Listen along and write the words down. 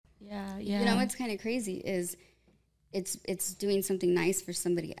Yeah. You know what's kind of crazy is it's doing something nice for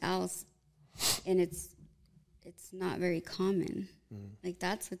somebody else, and it's not very common. Like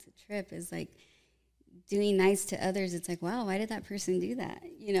that's what's a trip is like doing nice to others. It's like, wow, why did that person do that?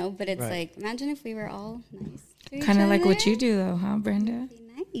 You know, but it's like, imagine if we were all nice. Kind of like what you do though, huh, Brenda?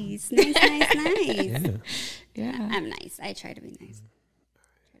 Nice. Yeah. I'm nice. I try to be nice.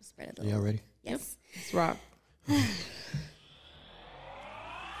 Try to spread it a little. Y'all ready? Yes. Let's rock.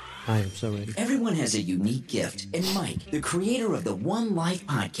 I am so ready. Everyone has a unique gift, and Mike, the creator of the One Life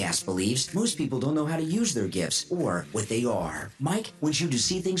podcast, believes most people don't know how to use their gifts or what they are. Mike wants you to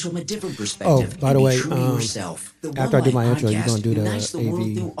see things from a different perspective. Oh, by the way, true to yourself. The after I do my One intro, Life you're gonna do the unites the world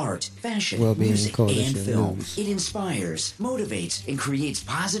AV through art, fashion, Wellbeing music, Coalition and film. news. It inspires, motivates, and creates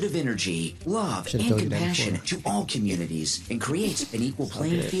positive energy, love, Should've and told you that compassion before. to all communities, and creates an equal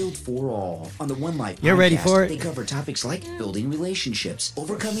playing field for all. On the One Life You're podcast, ready for it? they cover topics like building relationships,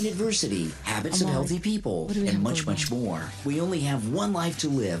 overcoming adversity, habits of healthy people, and much, much more. We only have one life to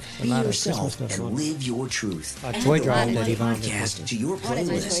live. Be lot of yourself Christmas stuff on and it. live your truth. A Add toy the drive One that Life Yvonne did podcast with to your What is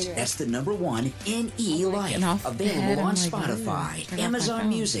my toy playlist. drive? That's the number one NE Life. getting off the bed. Available on I'm like, Spotify, turn off my Amazon phone.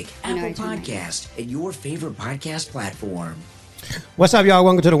 Music, I know, Apple I turned my Podcast, and your favorite podcast platform. What's up, y'all?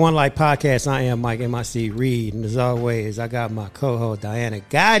 Welcome to the One Life Podcast. I am Mike MIC Reed, and as always, I got my co-host Diana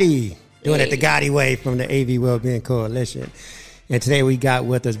Gotti doing it the Gotti way from the AV Wellbeing Coalition. And today we got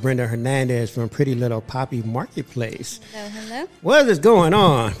with us Brenda Hernandez from Pretty Little Poppy Marketplace. Hello. What is going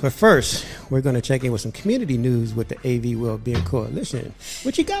on? But first, we're going to check in with some community news with the AV Wellbeing Coalition.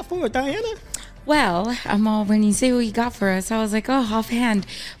 What you got for us, Diana? Well, I'm all, when you say what you got for us, I was like, oh, offhand.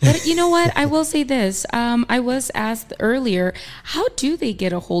 But you know what? I will say this. I was asked earlier, how do they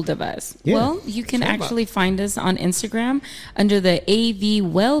get a hold of us? Yeah. Well, you can Talk about actually find us on Instagram under the AV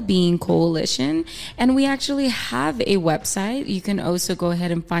Wellbeing Coalition. And we actually have a website. You can also go ahead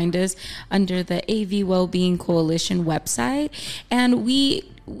and find us under the AV Wellbeing Coalition website. And we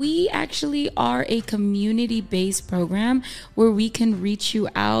actually are a community-based program where we can reach you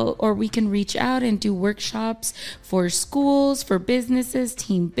out, or we can reach out and do workshops for schools, for businesses,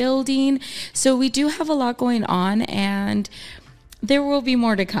 team building. So we do have a lot going on, and there will be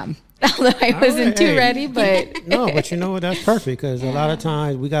more to come. Although I wasn't too ready, but No, but you know what? That's perfect because a lot of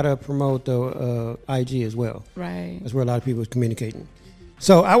times we got to promote the IG as well. right. That's where a lot of people is communicating.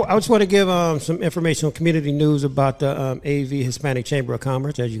 So I just want to give some information on community news about the AV Hispanic Chamber of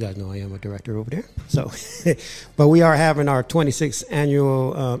Commerce. As you guys know, I am a director over there. So, but we are having our 26th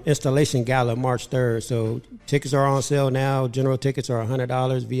annual installation gala March 3rd. So tickets are on sale now. General tickets are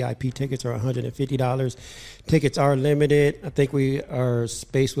 $100. VIP tickets are $150. Tickets are limited. I think our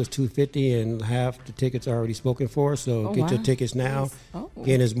space was $250 and half the tickets are already spoken for. So get your wow. tickets now. Oh.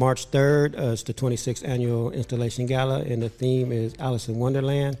 Again, it's March 3rd. It's the 26th annual installation gala, and the theme is Alice in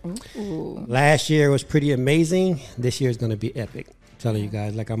Wonderland. Ooh. Last year was pretty amazing. This year is going to be epic. I'm telling you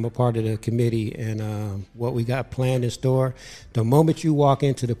guys, like I'm a part of the committee, and what we got planned in store. The moment you walk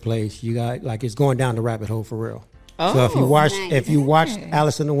into the place, you got like it's going down the rabbit hole for real. So if you watch, nice. if you watched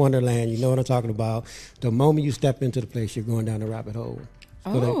Alice in the Wonderland, you know what I'm talking about. The moment you step into the place, you're going down the rabbit hole.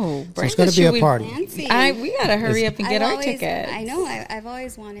 So it's going to be a party. Fancy. We got to hurry up and get our tickets. I know. I've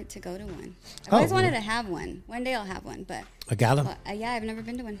always wanted to go to one. I've always wanted to have one. One day I'll have one, but A gala? yeah, I've never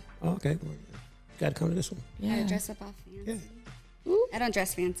been to one. Oh, okay. Well, got to come to this one. I Yeah. dress up all fancy. Yeah. I don't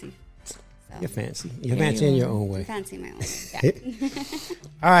dress fancy. So You're fancy. You're fancy in your own way. I'm fancy in my own way.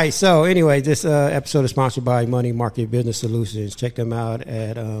 All right. So anyway, this episode is sponsored by Money Market Business Solutions. Check them out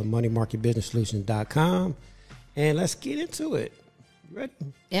at moneymarketbusinesssolutions.com. And let's get into it. You ready?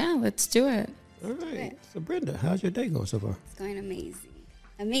 Yeah, let's do it. All right. So Brenda, how's your day going so far? It's going amazing.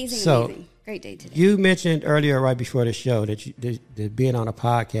 Amazing, So, amazing. Great day today. You mentioned earlier, right before the show, that being on a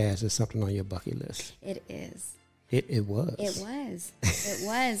podcast is something on your bucket list. It is. It was. It was. It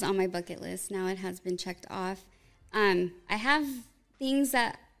was on my bucket list. Now it has been checked off. I have things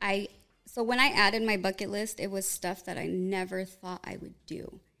that so when I added my bucket list, it was stuff that I never thought I would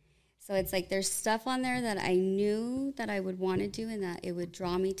do. So it's like there's stuff on there that I knew that I would want to do and that it would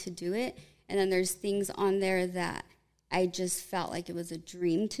draw me to do it. And then there's things on there that I just felt like it was a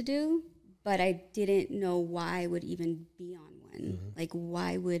dream to do, but I didn't know why I would even be on one. Mm-hmm. Like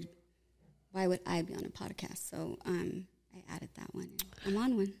why would I be on a podcast? So I added that one. I'm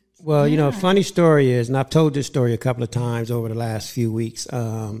on one. Well, you know, funny story is, and I've told this story a couple of times over the last few weeks,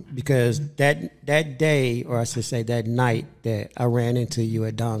 because that day, or I should say that night that I ran into you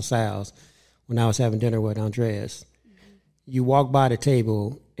at Don Sal's when I was having dinner with Andreas, you walked by the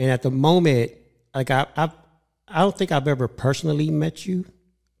table, and at the moment, like I don't think I've ever personally met you,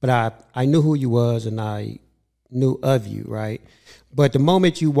 but I knew who you was, and I knew of you, right? But the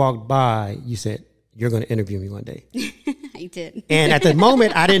moment you walked by, you said, you're going to interview me one day. I did. And at the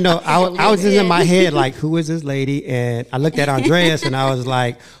moment, I didn't know. I was just in my head like, who is this lady? And I looked at Andreas and I was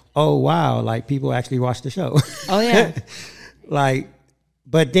like, oh, wow, like people actually watch the show. Oh, yeah. Like,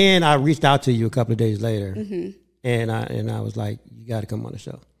 but then I reached out to you a couple of days later and I was like, you got to come on the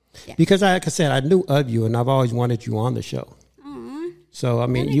show. Yeah. Because like I said, I knew of you and I've always wanted you on the show. So, I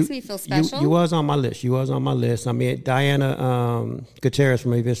mean, that makes me feel special. You was on my list. You was on my list. I mean, Diana Gutierrez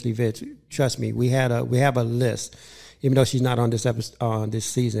from Eventually Vits, trust me, we have a list. Even though she's not on this episode, this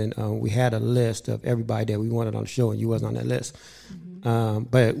season, we had a list of everybody that we wanted on the show, and you wasn't on that list.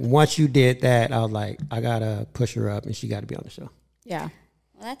 But once you did that, I was like, I got to push her up, and she got to be on the show. Yeah.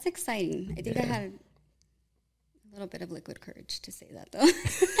 Well, that's exciting. I think I had a little bit of liquid courage to say that, though.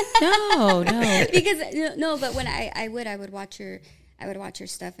 No. Because, no, but when I would watch your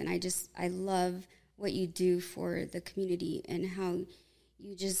stuff, and I love what you do for the community and how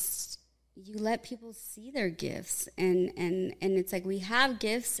you let people see their gifts and it's like we have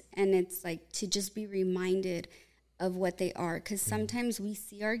gifts and it's like to just be reminded of what they are, because sometimes we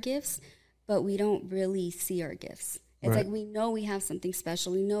see our gifts but we don't really see our gifts. It's like we know we have something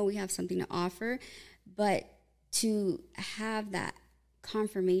special, we know we have something to offer, but to have that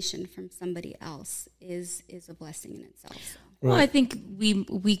confirmation from somebody else is a blessing in itself. So. Well, I think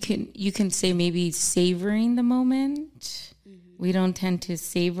you can say maybe savoring the moment. We don't tend to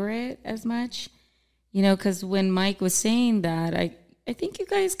savor it as much, because when Mike was saying that, I think you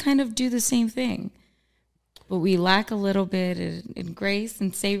guys kind of do the same thing, but we lack a little bit in grace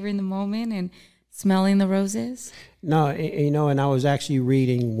and savoring the moment and smelling the roses. No, and I was actually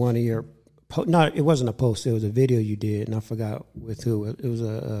reading one of your, it wasn't a post, it was a video you did, and I forgot with who. It was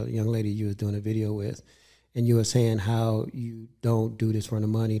a young lady you was doing a video with. And you were saying how you don't do this for the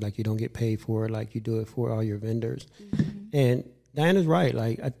money, like you don't get paid for it, like you do it for all your vendors. And Diana's right.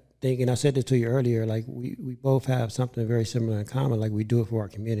 Like I think, and I said this to you earlier, like we both have something very similar in common. Like we do it for our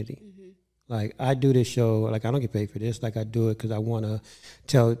community. Like I do this show, like I don't get paid for this. Like I do it because I want to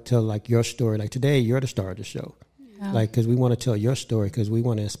tell like your story. Like today, you're the star of the show. Like, because we want to tell your story, because we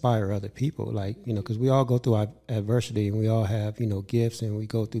want to inspire other people. Like, because we all go through our adversity and we all have, gifts and we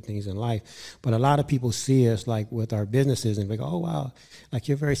go through things in life. But a lot of people see us like with our businesses and they go, oh, wow, like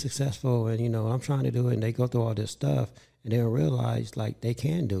you're very successful and, I'm trying to do it. And they go through all this stuff and they don't realize like they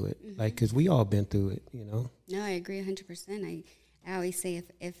can do it. Like, because we all been through it, No, I agree 100%. I always say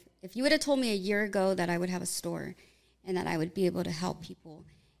if you would have told me a year ago that I would have a store and that I would be able to help people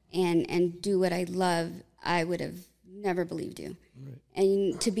and do what I love, I would have never believed you. Right.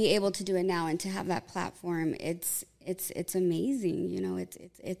 And to be able to do it now and to have that platform, it's amazing.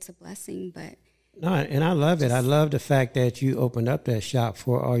 It's a blessing. But no, and I love it. I love the fact that you opened up that shop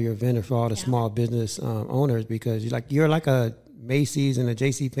for all your vendors, for all the small business owners, because you're like a Macy's and a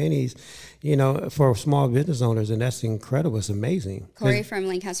JCPenney's, for small business owners, and that's incredible. It's amazing. Corey from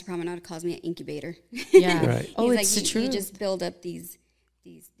Lancaster Promenade calls me an incubator. Yeah, right. Oh, He's it's like, the truth. You just build up these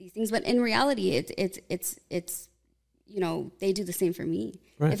things, but in reality, it's they do the same for me.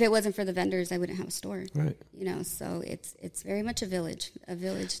 Right. If it wasn't for the vendors, I wouldn't have a store. Right. So it's very much a village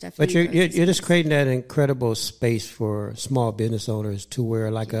definitely. But you're just creating that incredible space for small business owners to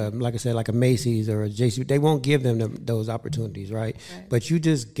where like I said, like a Macy's or a JC, they won't give them those opportunities, right? But you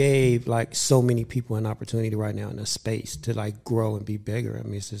just gave like so many people an opportunity right now in a space to like grow and be bigger. I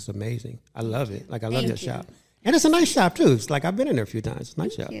mean, it's just amazing. I love it. Like I love your shop. And it's a nice shop too. It's like I've been in there a few times. It's a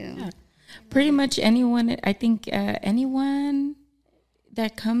nice shop. Yeah. Pretty much anyone, I think anyone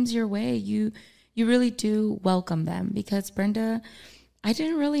that comes your way, you really do welcome them, because Brenda, I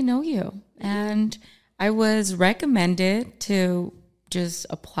didn't really know you. And I was recommended to just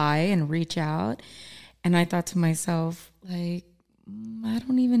apply and reach out. And I thought to myself, like, I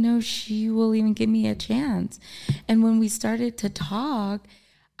don't even know if she will even give me a chance. And when we started to talk,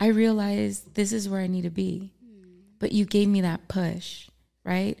 I realized this is where I need to be. But you gave me that push.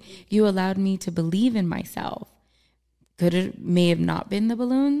 Right? You allowed me to believe in myself. May have not been the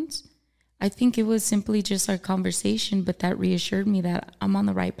balloons. I think it was simply just our conversation, but that reassured me that I'm on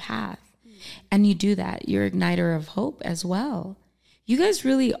the right path. And you do that. You're an igniter of hope as well. You guys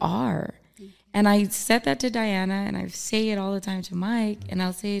really are. And I said that to Diana, and I say it all the time to Mike, and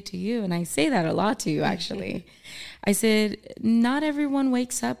I'll say it to you, and I say that a lot to you, actually. I said, not everyone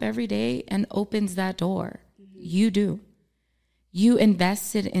wakes up every day and opens that door. You do. You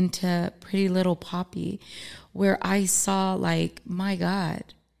invested into Pretty Little Poppy, where I saw like, my God,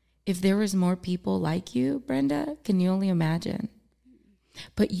 if there was more people like you, Brenda, can you only imagine?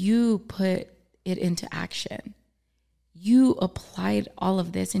 But you put it into action. You applied all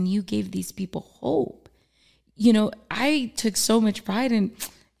of this and you gave these people hope. I took so much pride in,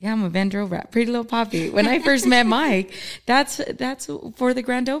 I'm a vendor over at Pretty Little Poppy. When I first met Mike, that's for the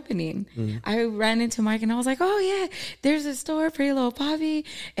grand opening. Mm-hmm. I ran into Mike and I was like, oh yeah, there's a store, Pretty Little Poppy,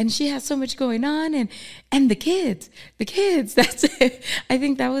 and she has so much going on, and the kids. That's it. I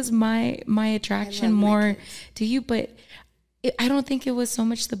think that was my attraction more to you, but I don't think it was so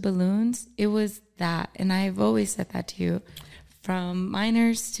much the balloons. It was that, and I've always said that to you, from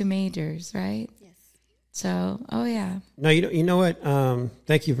minors to majors, right? So, oh yeah. No, you know what?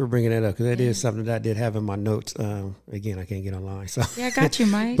 Thank you for bringing that up, because that is something that I did have in my notes. Again, I can't get online, so yeah, I got you,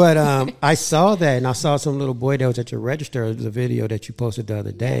 Mike. But I saw that, and I saw some little boy that was at your register. It was a video that you posted the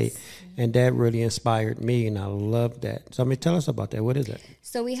other day, and that really inspired me, and I loved that. So, tell us about that. What is it?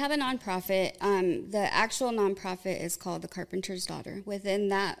 So we have a nonprofit. The actual nonprofit is called The Carpenter's Daughter. Within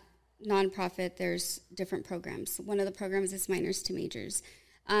that nonprofit, there's different programs. One of the programs is Minors to Majors.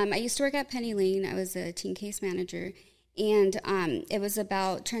 I used to work at Penny Lane. I was a teen case manager, and it was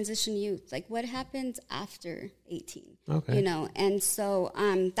about transition youth, like what happens after 18, and so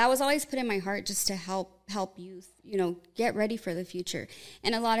that was always put in my heart, just to help youth, get ready for the future.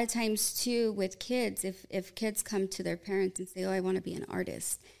 And a lot of times too with kids, if kids come to their parents and say, oh, I want to be an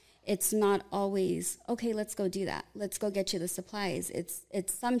artist, it's not always, okay, let's go do that. Let's go get you the supplies.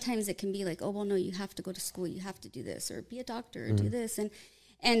 It's sometimes it can be like, oh, well, no, you have to go to school. You have to do this, or be a doctor, or do this.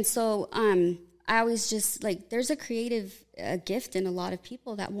 And so I always just, like, there's a creative gift in a lot of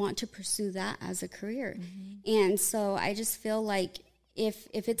people that want to pursue that as a career. Mm-hmm. And so I just feel like if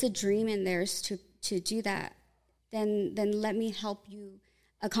it's a dream in theirs to do that, then let me help you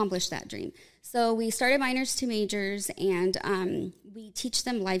accomplish that dream. So we started Minors to Majors, and we teach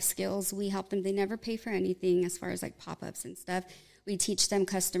them life skills. We help them. They never pay for anything as far as like pop-ups and stuff. We teach them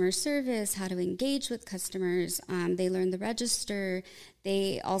customer service, how to engage with customers. They learn the register.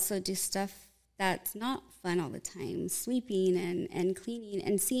 They also do stuff that's not fun all the time, sweeping and cleaning,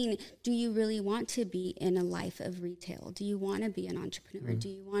 and seeing, do you really want to be in a life of retail? Do you want to be an entrepreneur? Mm-hmm. Do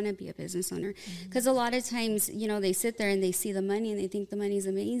you want to be a business owner? Because a lot of times, they sit there and they see the money and they think the money's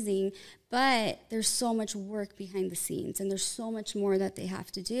amazing, but there's so much work behind the scenes, and there's so much more that they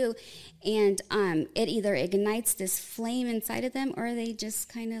have to do. And it either ignites this flame inside of them, or they just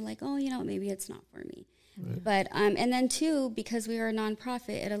kind of like, oh, maybe it's not for me. Right. But and then too, because we are a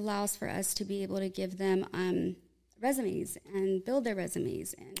nonprofit, it allows for us to be able to give them resumes and build their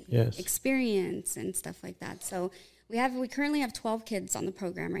resumes and experience and stuff like that. So we currently have 12 kids on the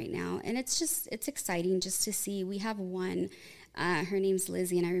program right now, and it's exciting just to see. We have one, her name's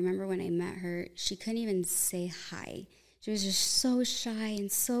Lizzie, and I remember when I met her, she couldn't even say hi. She was just so shy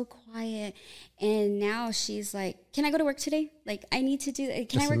and so quiet. And now she's like, can I go to work today? Like, I need to do that.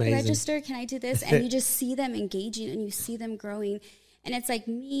 Can I work the register? Can I do this? And you just see them engaging, and you see them growing. And it's like,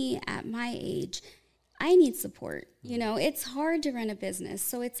 me at my age, I need support. It's hard to run a business.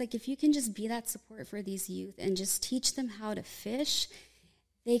 So it's like, if you can just be that support for these youth and just teach them how to fish,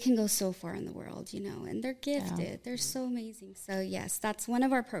 they can go so far in the world, and they're gifted. Yeah. They're so amazing. So yes, that's one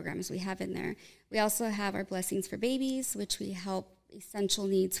of our programs we have in there. We also have our Blessings for Babies, which we help essential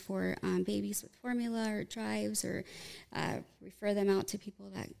needs for babies with formula or drives, or refer them out to people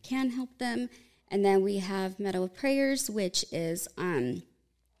that can help them. And then we have Meadow of Prayers, which is,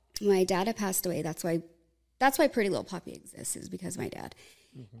 my dad had passed away. That's why Pretty Little Poppy exists, is because of my dad.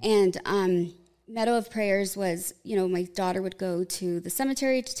 Mm-hmm. And Meadow of Prayers was, my daughter would go to the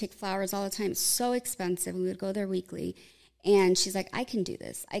cemetery to take flowers all the time. It's so expensive. We would go there weekly. And she's like, I can do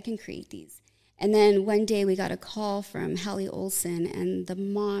this. I can create these. And then one day we got a call from Hallie Olson, and the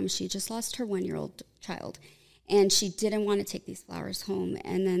mom, she just lost her 1-year-old child. And she didn't want to take these flowers home.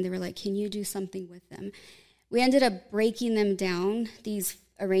 And then they were like, can you do something with them? We ended up breaking them down, these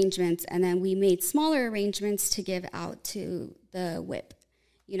arrangements, and then we made smaller arrangements to give out to the WIP,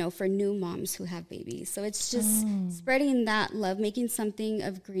 for new moms who have babies. So it's just spreading that love, making something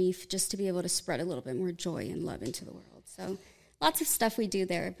of grief, just to be able to spread a little bit more joy and love into the world. So lots of stuff we do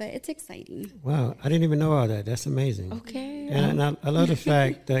there, but it's exciting. Wow, I didn't even know all that. That's amazing. Okay. And I love the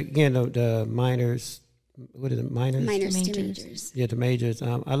fact that, again, the minors, what is it, minors? Minors to majors. Yeah, the majors.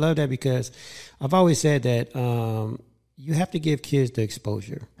 I love that, because I've always said that you have to give kids the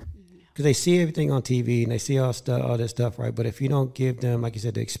exposure. Because they see everything on TV and they see all this stuff, right? But if you don't give them, like you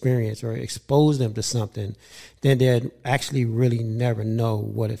said, the experience, or expose them to something, then they'll actually really never know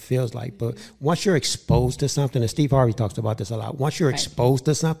what it feels like. But once you're exposed to something, and Steve Harvey talks about this a lot, once you're exposed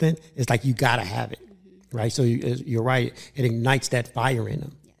to something, it's like you got to have it, right? So you're right. It ignites that fire in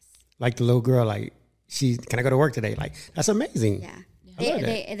them. Yes. Like the little girl, like, can I go to work today? Like, that's amazing.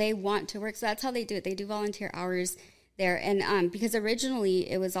 Yeah. They want to work. So that's how they do it. They do volunteer hours there. And because originally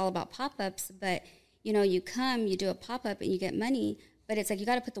it was all about pop-ups, but you come, you do a pop-up and you get money, but it's like you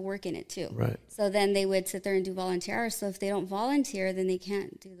got to put the work in it too. Right. So then they would sit there and do volunteer hours. So if they don't volunteer, then they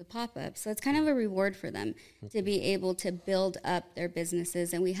can't do the pop-up. So it's kind of a reward for them to be able to build up their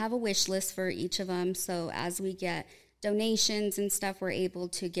businesses. And we have a wish list for each of them. So as we get donations and stuff, we're able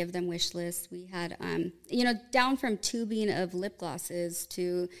to give them wish lists. We had, down from tubing of lip glosses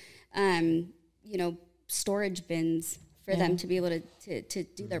to, storage bins for them to be able to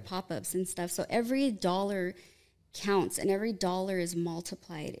do their pop-ups and stuff. So every dollar counts and every dollar is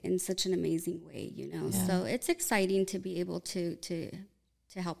multiplied in such an amazing way, So it's exciting to be able to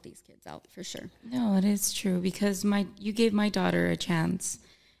help these kids out for sure. No, it is true because you gave my daughter a chance,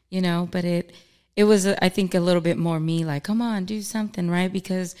 but it was, I think, a little bit more me like, come on, do something, right?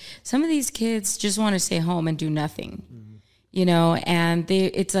 Because some of these kids just want to stay home and do nothing. And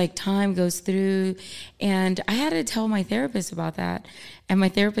it's like time goes through. And I had to tell my therapist about that. And my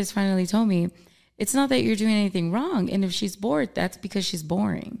therapist finally told me, it's not that you're doing anything wrong. And if she's bored, that's because she's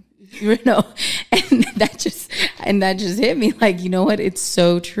boring, and that just hit me like, you know what? It's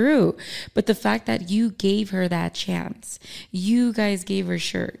so true. But the fact that you gave her that chance, you guys gave her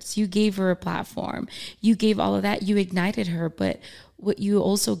shirts, you gave her a platform, you gave all of that, you ignited her. But what you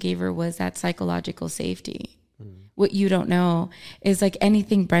also gave her was that psychological safety. What you don't know is like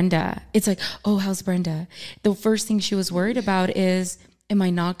anything Brenda. It's like, oh, how's Brenda? The first thing she was worried about is, am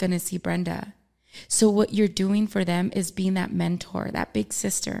I not going to see Brenda? So what you're doing for them is being that mentor, that big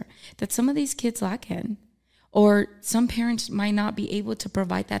sister that some of these kids lack in. Or some parents might not be able to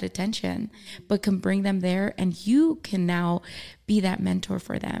provide that attention, but can bring them there. And you can now be that mentor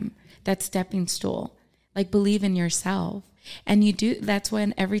for them, that stepping stool. Like, believe in yourself. And you do. That's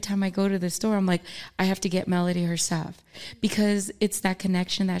when every time I go to the store, I'm like, I have to get Melody her stuff because it's that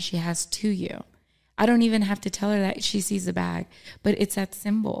connection that she has to you. I don't even have to tell her that she sees the bag, but it's that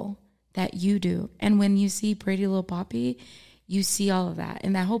symbol that you do. And when you see Pretty Little Poppy, you see all of that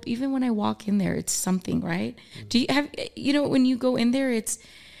and that hope. Even when I walk in there, it's something, right? Do you have, when you go in there, it's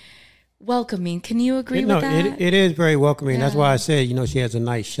welcoming. Can you agree with that? It is very welcoming. Yeah. That's why I said, she has a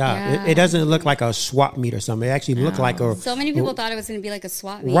nice shop. Yeah. It doesn't look like a swap meet or something. It actually looked like a... So many people thought it was going to be like a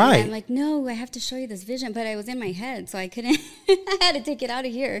swap meet. Right. And I'm like, no, I have to show you this vision. But I was in my head, so I couldn't... I had to take it out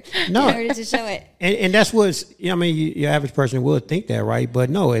of here in order to show it. And that's what's... your average person would think that, right?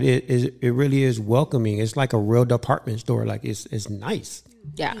 But no, it really is welcoming. It's like a real department store. Like, it's nice.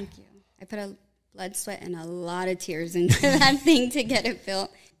 Yeah. Thank you. I put a blood, sweat, and a lot of tears into that thing to get it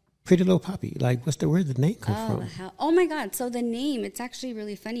built. Pretty Little Poppy. Like, where'd the name come from? Oh my God. So the name, it's actually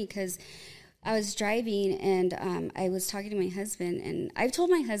really funny because I was driving and I was talking to my husband, and I've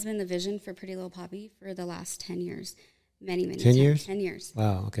told my husband the vision for Pretty Little Poppy for the last 10 years. Many 10 years? 10 years.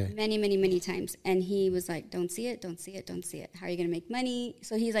 Wow, okay. Many, many, many times. And he was like, don't see it, don't see it, don't see it. How are you going to make money?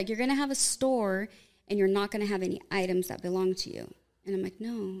 So he's like, you're going to have a store and you're not going to have any items that belong to you. And I'm like,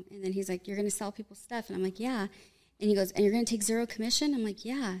 no. And then he's like, you're going to sell people stuff. And I'm like, yeah. And he goes, and you're going to take zero commission? I'm like,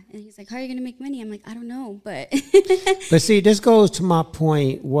 yeah. And he's like, how are you going to make money? I'm like, I don't know, but. But see, this goes to my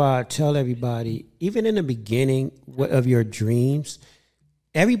point where I tell everybody, even in the beginning of your dreams,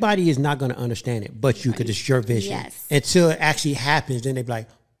 everybody is not going to understand it, but you, because it's your vision. Yes. Until it actually happens, then they be like,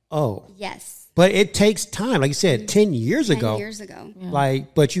 oh. Yes. But it takes time. Like you said, 10 years ago. 10 years ago. Yeah.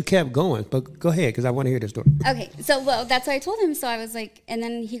 But you kept going. But go ahead, because I want to hear the story. Okay. So, that's what I told him. So I was like, and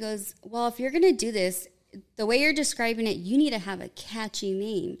then he goes, well, if you're going to do this, the way you're describing it, you need to have a catchy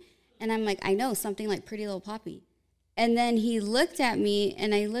name. And I'm like, I know, something like Pretty Little Poppy. And then he looked at me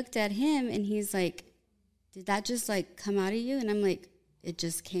and I looked at him and he's like, did that just like come out of you? And I'm like, it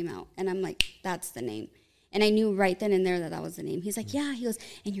just came out. And I'm like, that's the name. And I knew right then and there that was the name. He's like, yeah. He goes,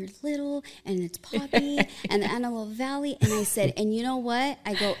 and you're little, and it's Poppy, and the Antelope Valley. And I said, and you know what?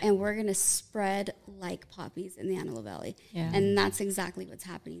 I go, and we're going to spread like poppies in the Antelope Valley. Yeah. And that's exactly what's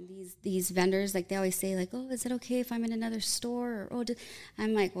happening. These vendors, like they always say, like, oh, is it okay if I'm in another store? Or,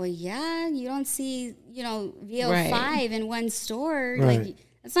 I'm like, well, yeah, you don't see, VO5 in one store. Right. Like,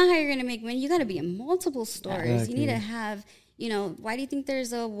 that's not how you're going to make money. You got to be in multiple stores. Exactly. You need to have... why do you think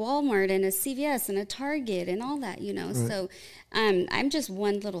there's a Walmart and a CVS and a Target and all that, Right. So I'm just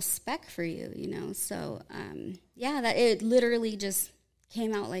one little speck for you, So, that it literally just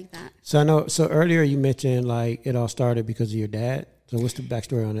came out like that. So earlier you mentioned, like, it all started because of your dad. So what's the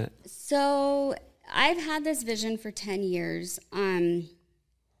backstory on that? So I've had this vision for 10 years. I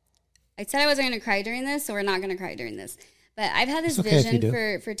said I wasn't going to cry during this, so we're not going to cry during this. But I've had this vision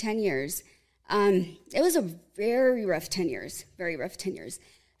for 10 years. It was a very rough 10 years, very rough 10 years.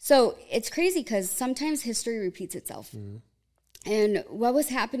 So it's crazy because sometimes history repeats itself. Mm-hmm. And what was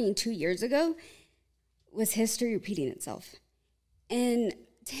happening 2 years ago was history repeating itself. And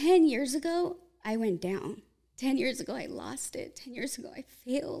 10 years ago, I went down. 10 years ago, I lost it. 10 years ago, I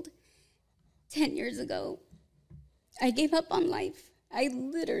failed. 10 years ago, I gave up on life. I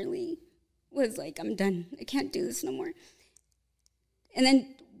literally was like, I'm done. I can't do this no more. And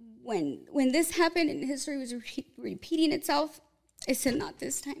then when this happened and history was repeating itself, I said, not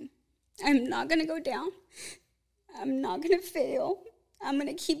this time. I'm not going to go down. I'm not going to fail. I'm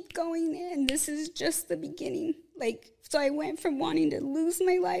going to keep going. And this is just the beginning. Like, so I went from wanting to lose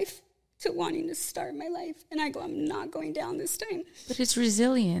my life to wanting to start my life. And I go, I'm not going down this time. But it's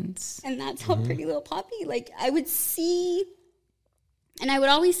resilience. And that's how Pretty Little Poppy, like, I would see, and I would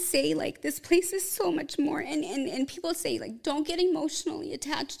always say, like, this place is so much more. And people say, like, don't get emotionally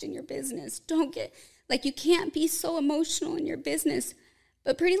attached in your business. Don't get, like, you can't be so emotional in your business.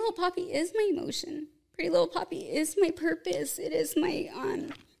 But Pretty Little Poppy is my emotion. Pretty Little Poppy is my purpose. It is my,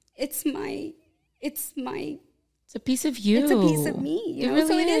 it's a piece of you. It's a piece of me, you know. Really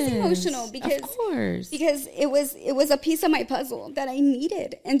so it is emotional because, of course, because it was a piece of my puzzle that I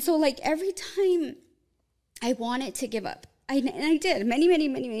needed. And so, like, every time I wanted to give up, and I did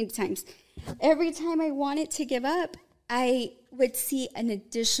many times. Every time I wanted to give up, I would see an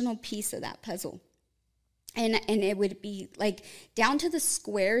additional piece of that puzzle. And it would be like down to the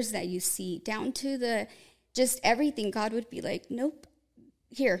squares that you see, down to the just everything. God would be like, nope,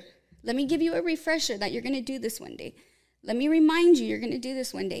 here, let me give you a refresher that you're going to do this one day. Let me remind you, you're going to do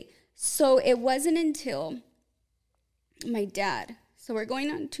this one day. So it wasn't until my dad, so we're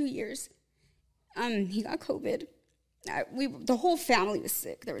going on 2 years, he got COVID. The whole family was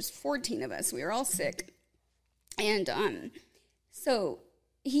sick. There was 14 of us. We were all sick. And so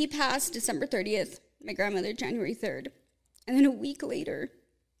he passed December 30th, my grandmother January 3rd. And then a week later,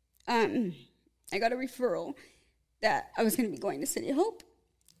 I got a referral that I was going to be going to City of Hope.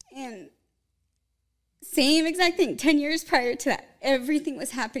 And same exact thing, 10 years prior to that, everything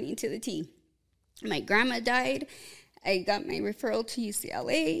was happening to the T. My grandma died. I got my referral to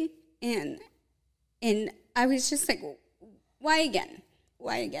UCLA. And I was just like, why again?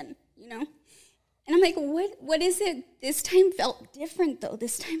 Why again? You know? And I'm like, what is it? This time felt different, though.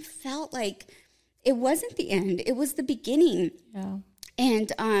 This time felt like it wasn't the end. It was the beginning. Yeah.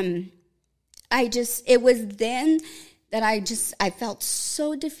 And it was then that I felt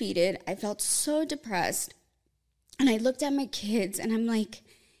so defeated. I felt so depressed. And I looked at my kids and I'm like,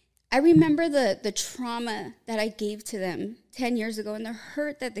 I remember the trauma that I gave to them 10 years ago and the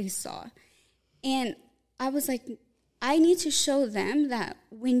hurt that they saw. And I was like, I need to show them that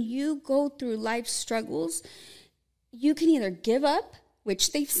when you go through life struggles, you can either give up,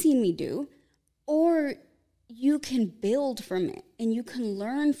 which they've seen me do, or you can build from it and you can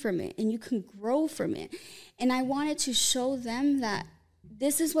learn from it and you can grow from it. And I wanted to show them that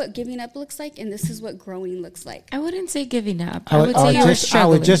this is what giving up looks like and this is what growing looks like. I wouldn't say giving up. I would say you were I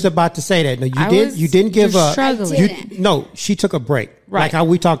struggling. was just about to say that. No, you didn't give up. Struggling. She took a break. Right. Like how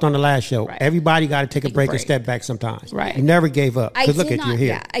we talked on the last show. Right. Everybody got to take a break and step back sometimes. Right. You never gave up. Because look at you here.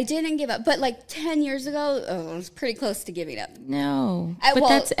 Yeah, I didn't give up. But like 10 years ago, I was pretty close to giving up. No. But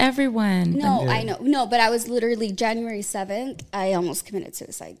that's everyone. No, I know. No, but I was literally January 7th. I almost committed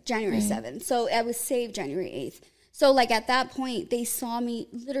suicide. January 7th. So I was saved January 8th. So like at that point, they saw me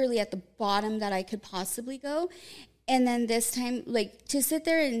literally at the bottom that I could possibly go. And then this time, like to sit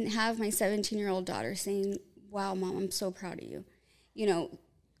there and have my 17-year-old daughter saying, wow, Mom, I'm so proud of you. You know,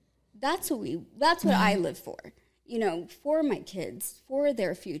 that's what I live for, you know, for my kids, for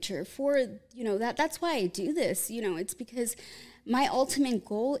their future, for, you know, that's why I do this. You know, it's because my ultimate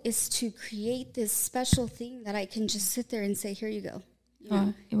goal is to create this special thing that I can just sit there and say, here you go. You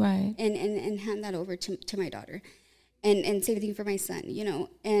know, right. And hand that over to my daughter. And same thing for my son, you know.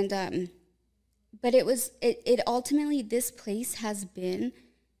 And but it ultimately, this place has been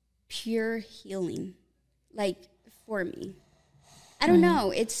pure healing, like for me. I don't know.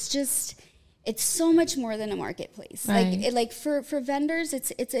 It's just, it's so much more than a marketplace. Right. Like for vendors,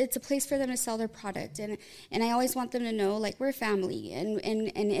 it's a place for them to sell their product. And I always want them to know, like, we're family and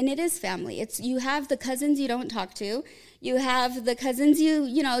it is family. It's, you have the cousins you don't talk to. You have the cousins you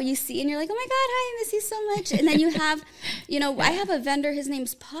see and you're like, oh my God, hi, I miss you so much. And then you have, you know, I have a vendor, his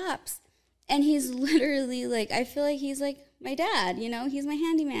name's Pops. And he's literally like, I feel like he's like my dad, you know, he's my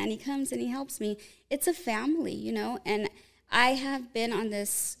handyman. He comes and he helps me. It's a family, you know, and I have been on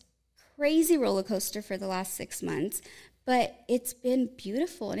this crazy roller coaster for the last 6 months, but it's been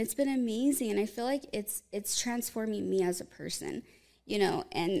beautiful and it's been amazing. And I feel like it's transforming me as a person, you know,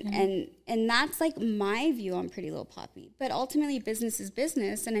 and that's like my view on Pretty Little Poppy. But ultimately, business is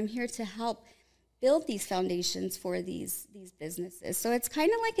business, and I'm here to help build these foundations for these businesses. So it's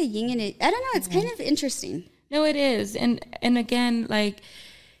kind of like a yin and I don't know, it's kind of interesting. No, it is. And again, like,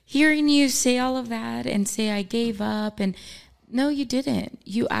 hearing you say all of that and say I gave up, and no, you didn't.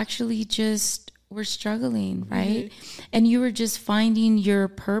 You actually just were struggling, right? Mm-hmm. And you were just finding your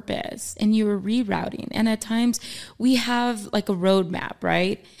purpose and you were rerouting. And at times we have like a roadmap,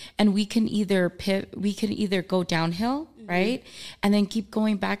 right? And we can either go downhill, mm-hmm. right? And then keep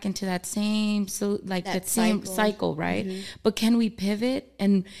going back into that same same cycle, right? Mm-hmm. But can we pivot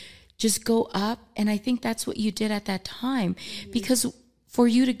and just go up? And I think that's what you did at that time, mm-hmm. because for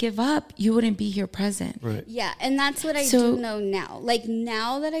you to give up, you wouldn't be here present. Right. Yeah, and that's what I do know now. Like,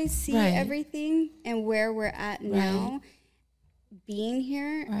 now that I see everything and where we're at now, being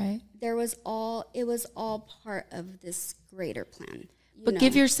here, it was all part of this greater plan. But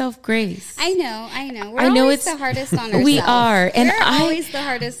give yourself grace. I know. We're always the hardest on ourselves. We are. And we're always the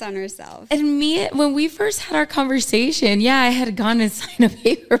hardest on ourselves. And when we first had our conversation, I had gone and signed a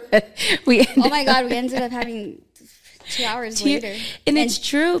paper, but we ended up having 2 hours later. And it's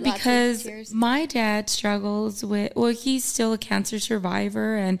true, because my dad struggles with, he's still a cancer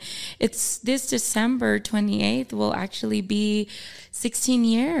survivor, and it's this December 28th will actually be 16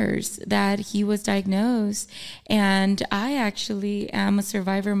 years that he was diagnosed. And I actually am a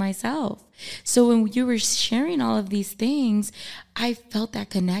survivor myself. So when you were sharing all of these things, I felt that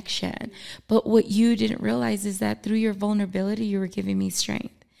connection. But what you didn't realize is that through your vulnerability, you were giving me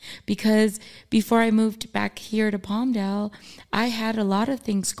strength. Because before I moved back here to Palmdale, I had a lot of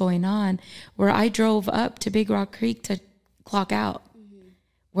things going on where I drove up to Big Rock Creek to clock out, mm-hmm.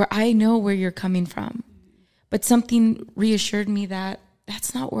 where I know where you're coming from. Mm-hmm. But something reassured me that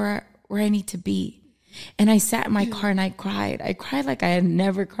that's not where I need to be. And I sat in my car and I cried. I cried like I had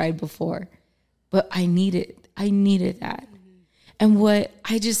never cried before, but I needed that. Mm-hmm. And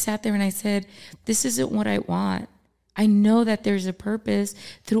I just sat there and I said, this isn't what I want. I know that there's a purpose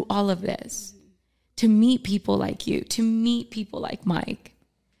through all of this, to meet people like you, to meet people like Mike,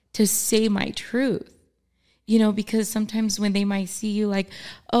 to say my truth, because sometimes when they might see you like,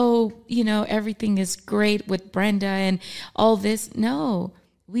 everything is great with Brenda and all this. No,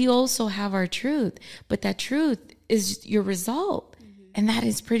 we also have our truth, but that truth is your result. Mm-hmm. And that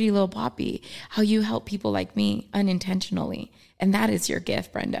is Pretty Little Poppy, how you help people like me unintentionally. And that is your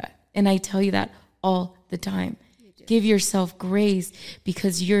gift, Brenda. And I tell you that all the time. Give yourself grace,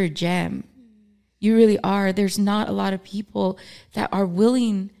 because you're a gem. You really are. There's not a lot of people that are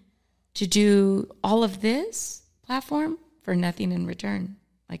willing to do all of this platform for nothing in return,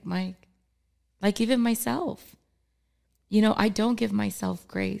 like Mike, like even myself. I don't give myself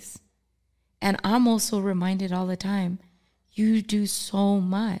grace. And I'm also reminded all the time, you do so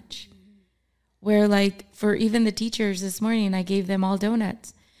much. Where like for even the teachers this morning, I gave them all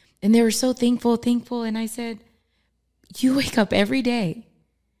donuts and they were so thankful. And I said, you wake up every day,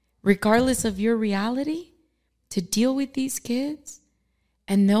 regardless of your reality, to deal with these kids,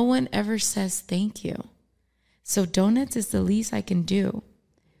 and no one ever says thank you. So donuts is the least I can do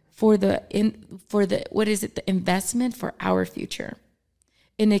for the investment for our future.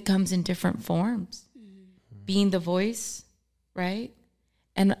 And it comes in different forms. Mm-hmm. Being the voice, right?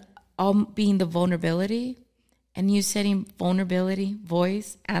 And being the vulnerability, and you setting vulnerability,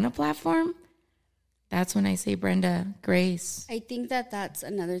 voice, and a platform. That's when I say, Brenda, grace. I think that's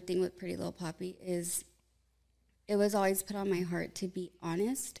another thing with Pretty Little Poppy is it was always put on my heart to be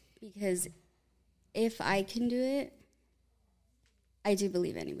honest, because if I can do it, I do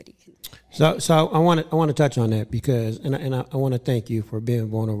believe anybody can do it. So I want to touch on that, because and I want to thank you for being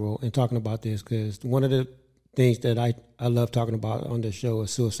vulnerable and talking about this, because one of the things that I love talking about on this show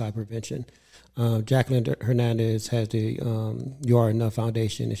is suicide prevention. Jacqueline Hernandez has the You Are Enough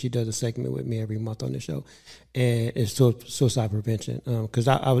Foundation, and she does a segment with me every month on the show, and it's suicide prevention. Because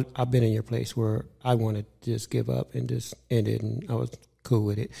I've been in your place where I want to just give up and just end it, and I was cool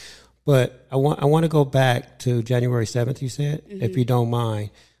with it. But I want to go back to January 7th. You said, mm-hmm. if you don't mind,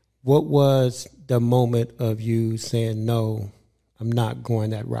 what was the moment of you saying no? I'm not going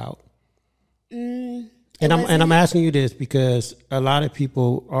that route. And I'm asking you this because a lot of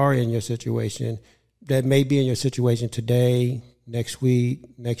people are in your situation that may be in your situation today, next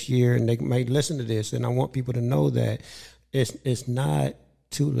week, next year, and they might listen to this. And I want people to know that it's not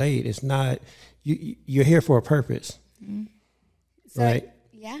too late. It's not you're here for a purpose, mm-hmm. So, right?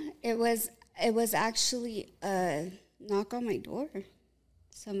 Yeah, it was actually a knock on my door.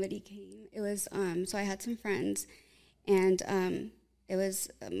 Somebody came. It was so I had some friends, and it was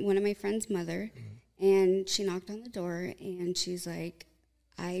one of my friends' mother. Mm-hmm. And she knocked on the door, and she's like,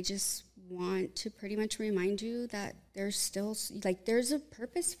 I just want to pretty much remind you that there's still, there's a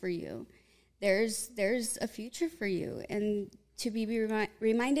purpose for you. There's a future for you. And to be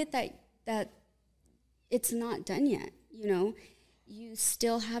reminded that it's not done yet, you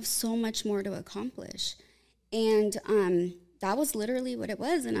still have so much more to accomplish. And that was literally what it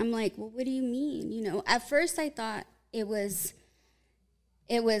was. And I'm like, well, what do you mean? You know, at first I thought it was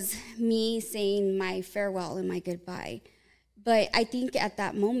me saying my farewell and my goodbye. But I think at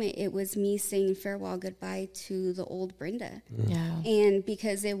that moment, it was me saying farewell, goodbye to the old Brenda. Yeah. And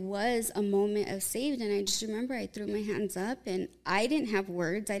because it was a moment of saved, and I just remember I threw my hands up, and I didn't have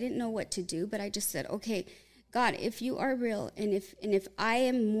words. I didn't know what to do, but I just said, okay, God, if you are real, and if I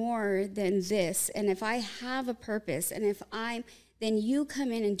am more than this, and if I have a purpose, and then you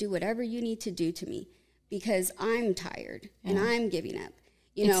come in and do whatever you need to do to me, because I'm tired and I'm giving up.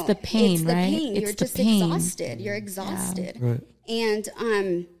 You know, the pain, it's the right? pain. You're just exhausted. You're exhausted. Yeah.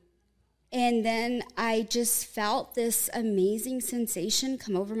 Right. And then I just felt this amazing sensation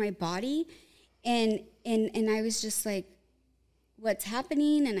come over my body, and I was just like, what's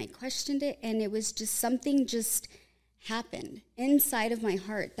happening? And I questioned it, and it was just something just happened inside of my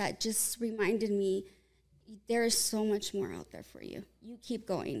heart that just reminded me, there is so much more out there for you. You keep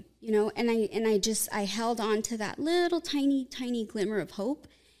going, you know. And I held on to that little tiny glimmer of hope.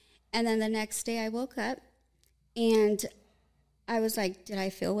 And then the next day I woke up and I was like, did I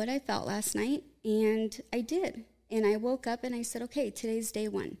feel what I felt last night? And I did. And I woke up and I said, okay, today's day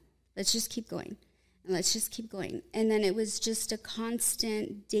one. Let's just keep going. And let's just keep going. And then it was just a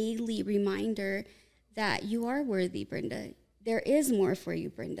constant daily reminder that you are worthy, Brenda. There is more for you,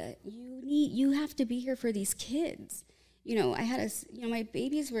 Brenda. You have to be here for these kids. You know, my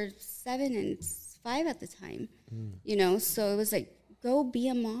babies were 7 and 5 at the time. You know, so it was like, go be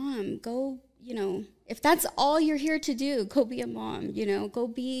a mom. Go, you know, if that's all you're here to do, go be a mom. You know, go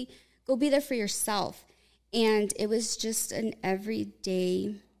be there for yourself. And it was just an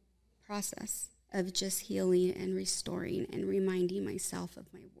everyday process of just healing and restoring and reminding myself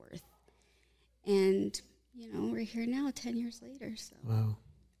of my worth. And you know, we're here now 10 years later. So. Wow.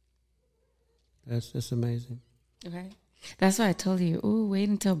 That's amazing. Okay. That's why I told you, ooh, wait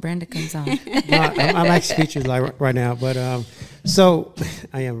until Brenda comes on. No, I'm actually speechless right now. But so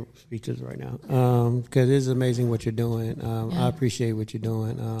I am speechless right now because it is amazing what you're doing. I appreciate what you're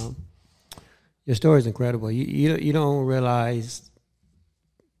doing. Your story is incredible. You don't realize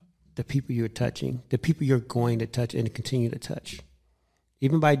the people you're touching, the people you're going to touch and continue to touch.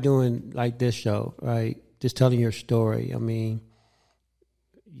 Even by doing like this show, right? Just telling your story. I mean,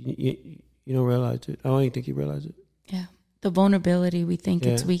 you don't realize it. I don't even think you realize it. Yeah. The vulnerability, we think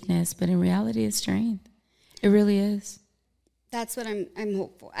it's weakness, but in reality it's strength. It really is. That's what I'm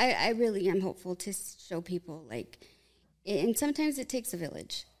hopeful. I really am hopeful to show people, like, and sometimes it takes a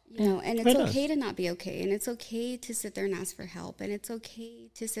village, you know, and it's okay to not be okay. And it's okay to sit there and ask for help. And it's okay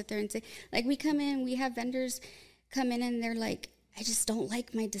to sit there and say, like, we have vendors come in and they're like, I just don't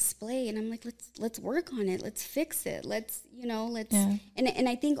like my display. And I'm like, let's work on it. Let's fix it. And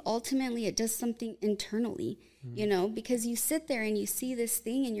I think ultimately it does something internally, you know, because you sit there and you see this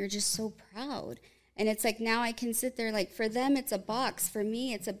thing and you're just so proud. And it's like, now I can sit there, like, for them, it's a box. For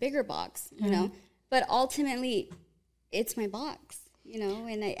me, it's a bigger box, you know, but ultimately it's my box, you know,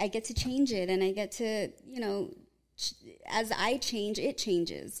 and I get to change it, and I get to, you know, as I change, it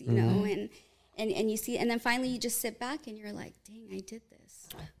changes, you know, and you see, and then finally you just sit back and you're like, dang, I did this.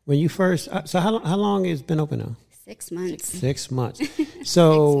 When you first, so how long has it been open now? 6 months. 6 months.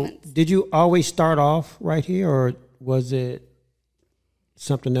 So 6 months. Did you always start off right here, or was it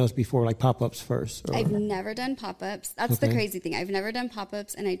something else before, like pop-ups first? Or? I've never done pop-ups. That's the crazy thing. I've never done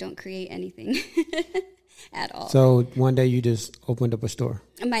pop-ups, and I don't create anything at all. So one day you just opened up a store.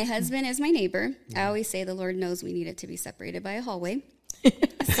 My husband is my neighbor. I always say the Lord knows we need it to be separated by a hallway.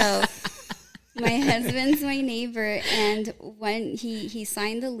 So my husband's my neighbor, and when he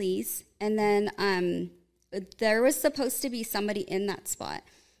signed the lease, and then there was supposed to be somebody in that spot,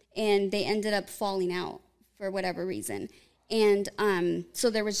 and they ended up falling out for whatever reason. And so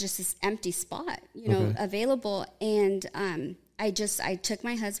there was just this empty spot, you know, available. And I took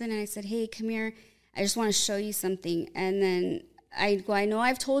my husband and I said, hey, come here. I just want to show you something. And then I know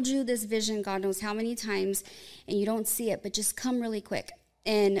I've told you this vision, God knows how many times, and you don't see it, but just come really quick.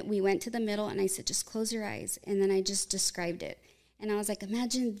 And we went to the middle, and I said, just close your eyes. And then I just described it. And I was like,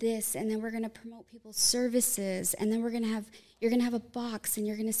 imagine this, and then we're going to promote people's services, and then you're going to have a box, and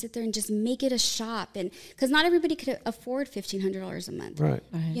you're going to sit there and just make it a shop. And because not everybody could afford $1,500 a month. Right.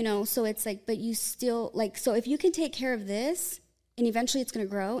 You know, so it's like, but you still, like, so if you can take care of this, and eventually it's going to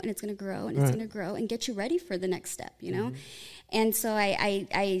grow, and it's going to grow, and it's going to grow, and get you ready for the next step, you know? And so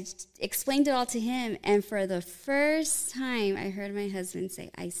I explained it all to him, and for the first time, I heard my husband say,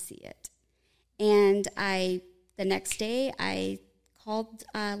 I see it. And the next day, I called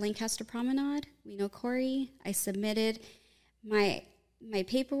Lancaster Promenade. We know Corey. I submitted my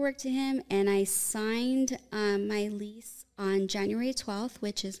paperwork to him, and I signed my lease on January 12th,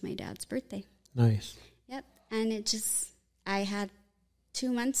 which is my dad's birthday. Nice. Yep. And I had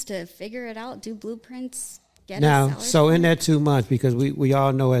 2 months to figure it out, do blueprints, get now, a salary. so in that 2 months, because we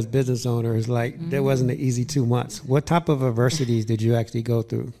all know as business owners, like there wasn't an easy 2 months. What type of adversities did you actually go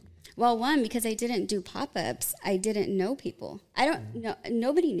through? Well, one, because I didn't do pop-ups, I didn't know people. I don't know.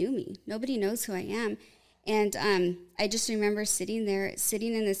 Nobody knew me. Nobody knows who I am. And I just remember sitting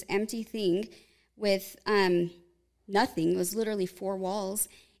in this empty thing with nothing. It was literally 4 walls.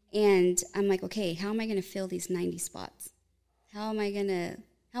 And I'm like, okay, how am I going to fill these 90 spots? How am I going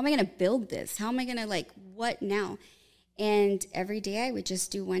to build this? How am I going to, like, what now? And every day I would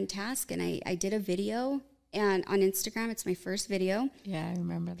just do one task. And I did a video. And on Instagram, it's my first video. Yeah, I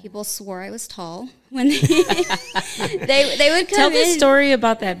remember that. People swore I was tall when they would come Tell in. the story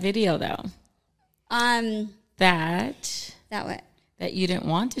about that video, though. That what? That you didn't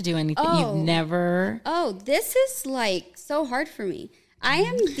want to do anything. Oh. You've never. Oh, this is like so hard for me. I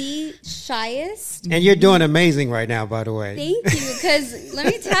am the shyest. And you're doing amazing right now, by the way. Thank you, because let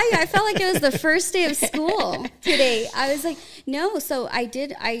me tell you, I felt like it was the first day of school today. I was like, no. So I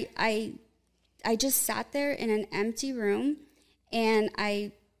did. I just sat there in an empty room, and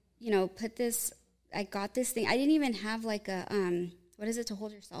I put this. I got this thing. I didn't even have like a what is it to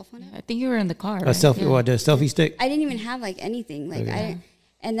hold your cell phone up? I think you were in the car. A Right? selfie, or the selfie stick? I didn't even have like anything. Like Okay.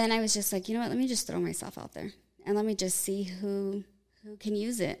 and then I was just like, you know what? Let me just throw myself out there, and let me just see who can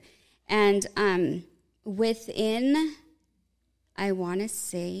use it. And within, I want to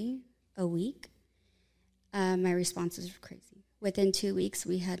say, a week, my responses were crazy. Within 2 weeks,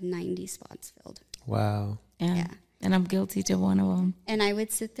 we had 90 spots filled. Wow. Yeah. And I'm guilty to one of them. And I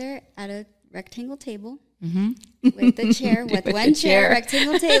would sit there at a rectangle table with the chair, with one chair,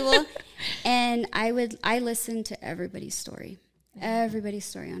 rectangle table, and I listened to everybody's story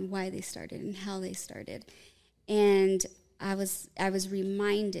on why they started and how they started. And I was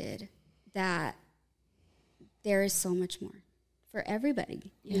reminded that there is so much more for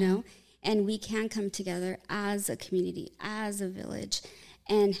everybody, you know, and we can come together as a community, as a village,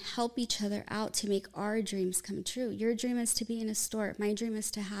 and help each other out to make our dreams come true. Your dream is to be in a store. My dream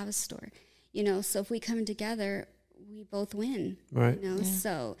is to have a store, you know, so if we come together, we both win, Right. you know,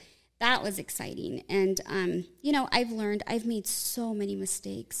 so that was exciting. And, I've made so many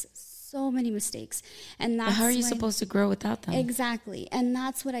mistakes. And that's But how are you supposed to grow without them? Exactly. And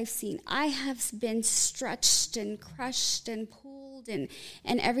that's what I've seen. I have been stretched and crushed and pulled and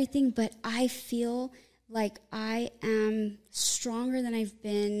everything, but I feel like I am stronger than I've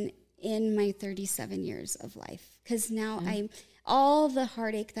been in my 37 years of life. Because now all the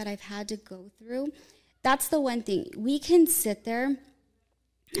heartache that I've had to go through, that's the one thing. We can sit there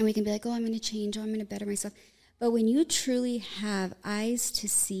and we can be like, oh, I'm going to change. Oh, I'm going to better myself. But when you truly have eyes to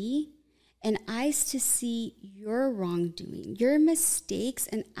see, and eyes to see your wrongdoing, your mistakes,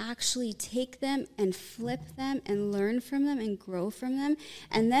 and actually take them and flip them and learn from them and grow from them,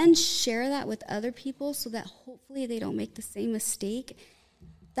 and then share that with other people so that hopefully they don't make the same mistake,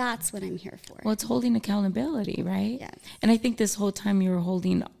 that's what I'm here for. Well, it's holding accountability, right? Yes. And I think this whole time you were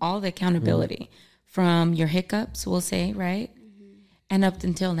holding all the accountability from your hiccups, we'll say, right? And up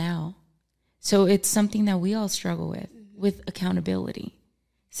until now. So it's something that we all struggle with accountability.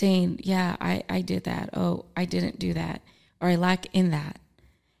 Saying, yeah, I did that. Oh, I didn't do that. Or I lack in that,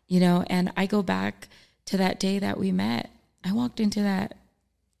 you know? And I go back to that day that we met. I walked into that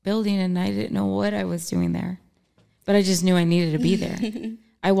building and I didn't know what I was doing there, but I just knew I needed to be there.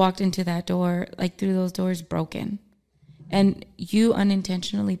 I walked into that door, like through those doors broken. And you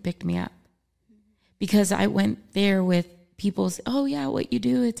unintentionally picked me up because I went there with people say, oh yeah, what you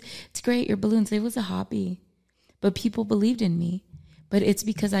do, it's great. Your balloons, it was a hobby, but people believed in me. But it's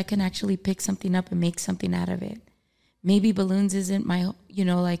because I can actually pick something up and make something out of it. Maybe balloons isn't my,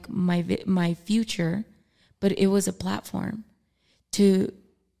 my future, but it was a platform to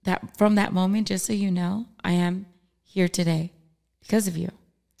that. From that moment, just so you know, I am here today because of you.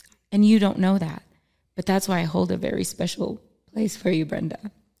 And you don't know that, but that's why I hold a very special place for you, Brenda.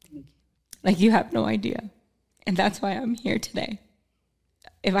 Thank you. Like you have no idea. And that's why I'm here today.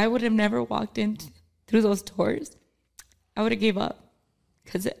 If I would have never walked in through those doors, I would have gave up.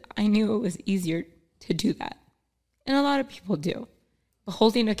 Because I knew it was easier to do that. And a lot of people do. But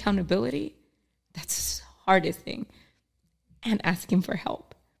holding accountability, that's the hardest thing. And asking for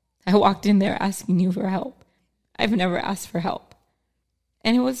help. I walked in there asking you for help. I've never asked for help.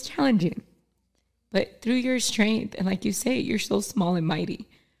 And it was challenging. But through your strength, and like you say, you're so small and mighty.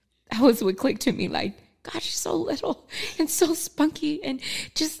 That was what clicked to me. Like, God, you're so little and so spunky. And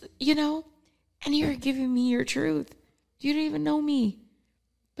just, and you're giving me your truth. You don't even know me.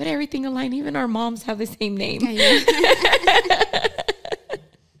 But everything aligned. Even our moms have the same name.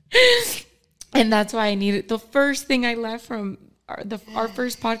 And that's why I needed the first thing I left from our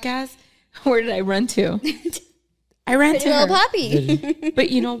first podcast. Where did I run to? I ran to her. Little Poppy.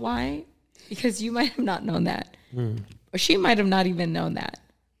 But you know why? Because you might have not known that. Or she might have not even known that.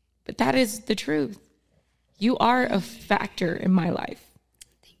 But that is the truth. You are a factor in my life.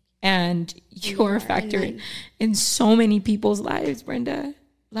 And you are a factor in so many people's lives, Brenda.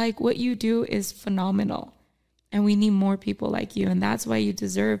 Like, what you do is phenomenal. And we need more people like you. And that's why you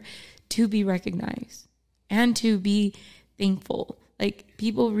deserve to be recognized and to be thankful. Like,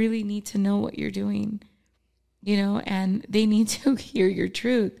 people really need to know what you're doing, you know, and they need to hear your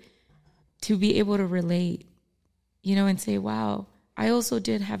truth to be able to relate, you know, and say, wow, I also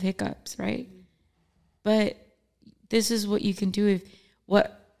did have hiccups, right? But this is what you can do if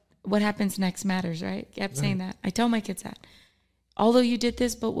what happens next matters, right? I kept saying that. I tell my kids that. Although you did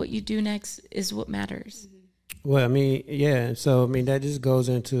this, but what you do next is what matters. Well, I mean, yeah. So, I mean, that just goes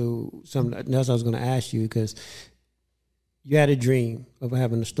into something else I was going to ask you, because you had a dream of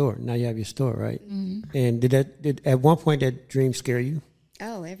having a store. Now you have your store, right? Mm-hmm. And did at one point that dream scare you?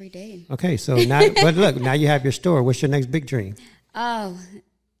 Oh, every day. Okay, so now, but look, now you have your store. What's your next big dream? Oh,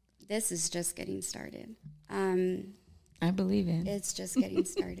 this is just getting started. I believe it. It's just getting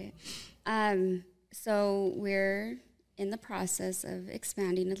started. So we're in the process of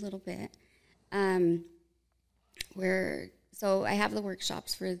expanding a little bit. So I have the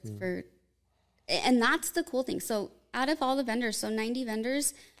workshops for, and that's the cool thing. So out of all the vendors, so 90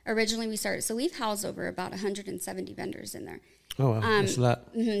 vendors originally we started. So we've housed over about 170 vendors in there. Oh, wow. That's a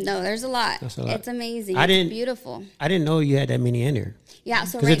lot. No, there's a lot. That's a lot. It's amazing. It's beautiful. I didn't know you had that many in there. Yeah,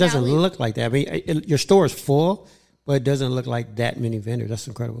 so because it doesn't look like that. I mean, your store is full, but it doesn't look like that many vendors. That's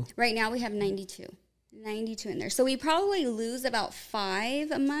incredible. Right now we have 92 in there. So we probably lose about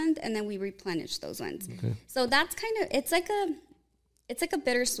 5 a month, and then we replenish those ones. Okay. So that's kind of, it's like a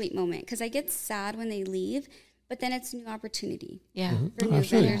bittersweet moment, because I get sad when they leave, but then it's a new opportunity for new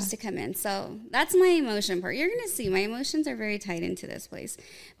vendors to come in. So that's my emotion part. You're going to see my emotions are very tied into this place,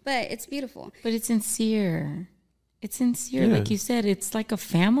 but it's beautiful. But it's sincere. It's sincere. Yeah. Like you said, it's like a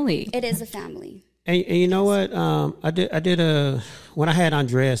family. It is a family. And you know what? I did when I had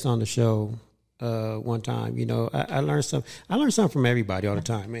Andreas on the show one time, you know, I learned something from everybody all the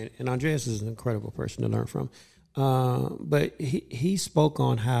time. And Andreas is an incredible person to learn from. But he spoke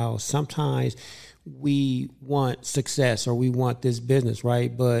on how sometimes we want success or we want this business,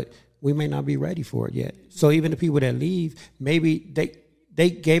 right? But we may not be ready for it yet. So even the people that leave, maybe they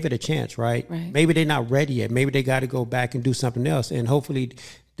gave it a chance, right? Maybe they're not ready yet. Maybe they got to go back and do something else. And hopefully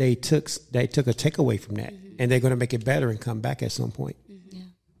they took a takeaway from that, and they're going to make it better and come back at some point. Yeah.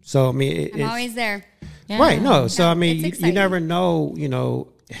 So, I mean, I'm always there. Yeah. Right. No. So, I mean, you never know, you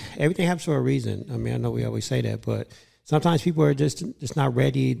know, everything happens for a reason. I mean, I know we always say that, but sometimes people are just not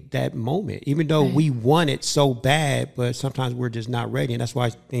ready that moment, even though we want it so bad, but sometimes we're just not ready. And that's why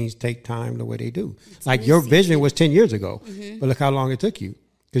things take time the way they do. It's like your vision was 10 years ago, but look how long it took you,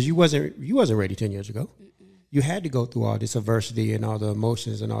 because you wasn't ready 10 years ago. You had to go through all this adversity and all the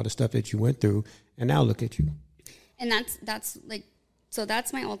emotions and all the stuff that you went through. And now look at you. And that's like, so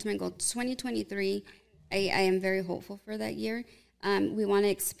that's my ultimate goal. 2023, I am very hopeful for that year. We want to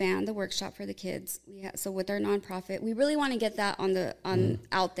expand the workshop for the kids. So with our nonprofit, we really want to get that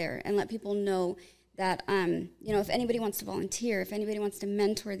out there and let people know that, you know, if anybody wants to volunteer, if anybody wants to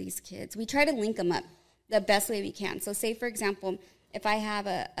mentor these kids, we try to link them up the best way we can. So say, for example, if I have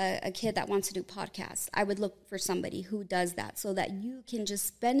a kid that wants to do podcasts, I would look for somebody who does that so that you can just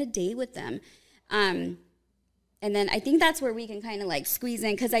spend a day with them. And then I think that's where we can kind of like squeeze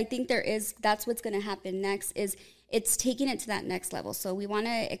in, because I think that's what's going to happen next is it's taking it to that next level. So we want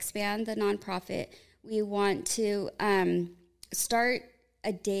to expand the nonprofit. We want to start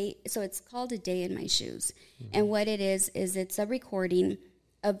a day. So it's called A Day in My Shoes. Mm-hmm. And what it is it's a recording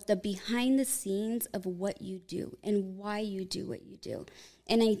of the behind the scenes of what you do and why you do what you do.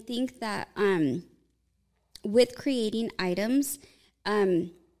 And I think that with creating items,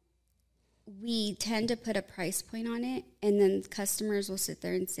 we tend to put a price point on it, and then customers will sit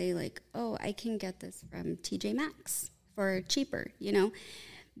there and say like, oh, I can get this from TJ Maxx for cheaper, you know,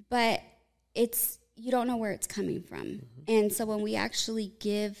 but you don't know where it's coming from. Mm-hmm. And so when we actually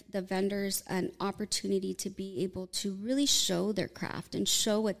give the vendors an opportunity to be able to really show their craft and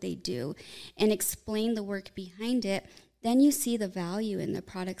show what they do and explain the work behind it, then you see the value in the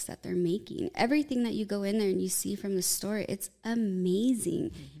products that they're making. Everything that you go in there and you see from the store, it's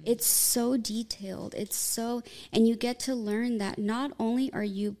amazing. It's so detailed. And you get to learn that not only are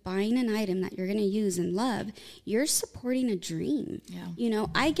you buying an item that you're going to use and love, you're supporting a dream. Yeah. You know,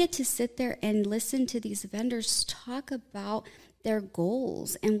 I get to sit there and listen to these vendors talk about their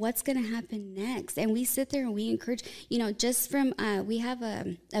goals and what's going to happen next. And we sit there and we encourage, you know, just from, we have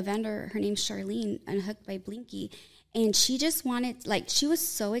a vendor, her name's Charlene, Unhooked by Blinky. And she just wanted, like, she was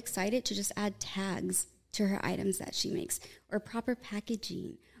so excited to just add tags to her items that she makes, or proper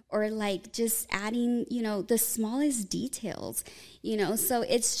packaging, or like just adding, you know, the smallest details, you know. So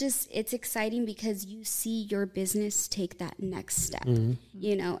it's exciting because you see your business take that next step,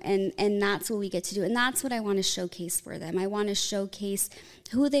 you know, and that's what we get to do. And that's what I want to showcase for them. I want to showcase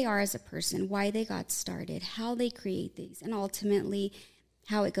who they are as a person, why they got started, how they create these, and ultimately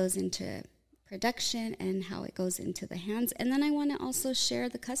how it goes into production and how it goes into the hands. And then I want to also share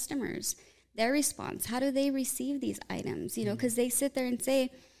the customers, their response. How do they receive these items? You know, because they sit there and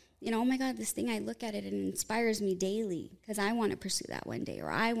say, you know, oh my God, this thing, I look at it and it inspires me daily because I want to pursue that one day,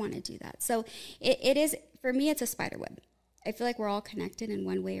 or I want to do that. So it is, for me, it's a spider web. I feel like we're all connected in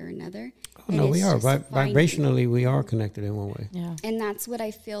one way or another. Oh, no, we are. Vibrationally, we are connected in one way. Yeah. And that's what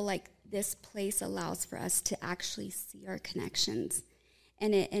I feel like this place allows for us to actually see our connections.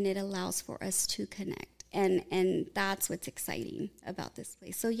 And it allows for us to connect. And that's what's exciting about this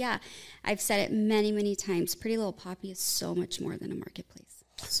place. So, yeah, I've said it many, many times. Pretty Little Poppy is so much more than a marketplace.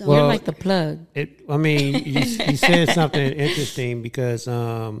 So You're like the plug. You said something interesting because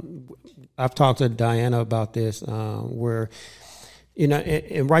I've talked to Diana about this where, you know,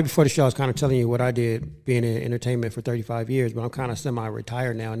 and right before the show, I was kind of telling you what I did being in entertainment for 35 years, but I'm kind of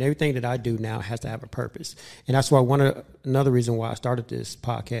semi-retired now, and everything that I do now has to have a purpose. And that's why another reason why I started this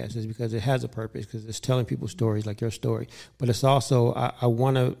podcast is because it has a purpose, because it's telling people stories like your story. But it's also, I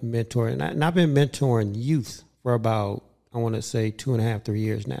want to mentor, and I've been mentoring youth for about, I want to say 2.5, 3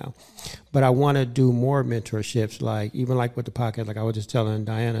 years now. But I want to do more mentorships, like even like with the podcast, like I was just telling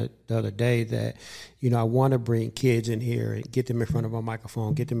Diana the other day that, you know, I want to bring kids in here and get them in front of a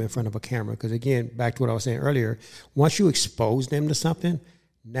microphone, get them in front of a camera. Because again, back to what I was saying earlier, once you expose them to something,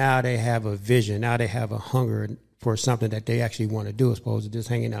 now they have a vision. Now they have a hunger for something that they actually want to do as opposed to just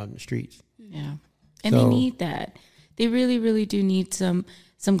hanging out in the streets. Yeah. And they need that. They really, really do need some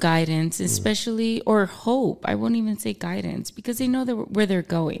guidance, especially, or hope. I won't even say guidance, because they know where they're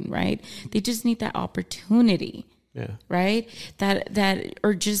going, right? They just need that opportunity, right? That,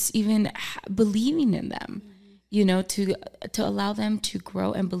 or just even believing in them, you know, to allow them to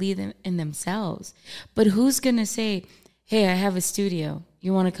grow and believe in themselves. But who's going to say, hey, I have a studio.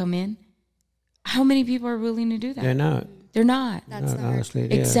 You want to come in? How many people are willing to do that? They're not. That's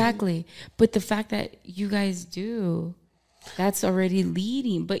honestly, exactly. But the fact that you guys do, that's already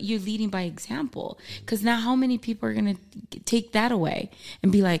leading, but you're leading by example. Because now how many people are going to take that away and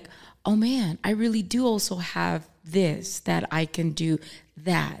be like, oh man, I really do also have this, that I can do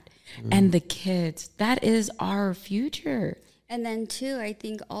that. And the kids, that is our future. And then too, I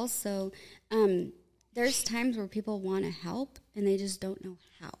think also, there's times where people want to help and they just don't know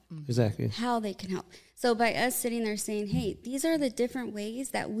how. Exactly. How they can help. So by us sitting there saying, hey, these are the different ways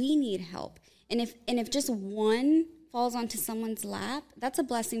that we need help. And if just one falls onto someone's lap, that's a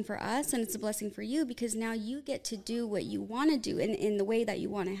blessing for us, and it's a blessing for you, because now you get to do what you want to do in the way that you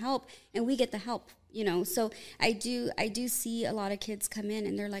want to help, and we get the help, you know. So I do see a lot of kids come in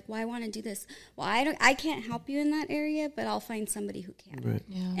and they're like, well, I want to do this. Well, I can't help you in that area, but I'll find somebody who can. Right.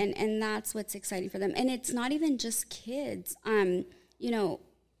 Yeah. And that's what's exciting for them. And it's not even just kids. You know,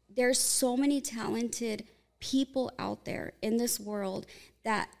 there's so many talented people out there in this world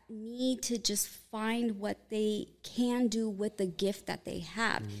that need to just find what they can do with the gift that they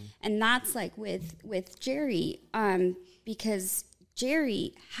have. And that's like with Jerry, because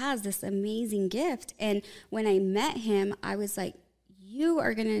Jerry has this amazing gift. And when I met him, I was like, you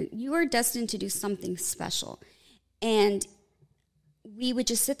are destined to do something special. And we would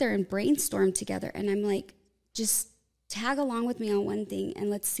just sit there and brainstorm together. And I'm like, just tag along with me on one thing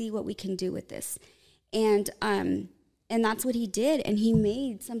and let's see what we can do with this. And that's what he did, and he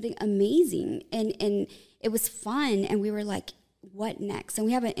made something amazing, and it was fun, and we were like, what next? And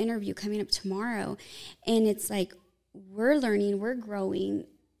we have an interview coming up tomorrow, and it's like, we're learning, we're growing,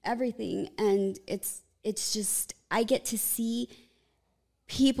 everything, and it's just, I get to see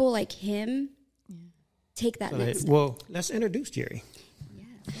people like him take that next step. Well, let's introduce Jerry. Yeah,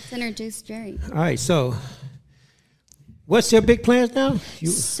 let's introduce Jerry. All right, so What's your big plans now?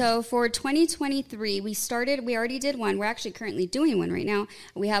 So for 2023, we already did one. We're actually currently doing one right now.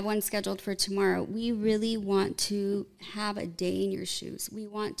 We have one scheduled for tomorrow. We really want to have a day in your shoes. We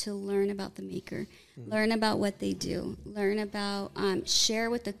want to learn about the maker, learn about what they do, learn about, share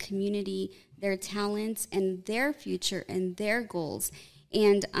with the community their talents and their future and their goals.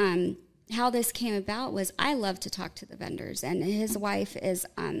 And how this came about was I love to talk to the vendors, and his wife is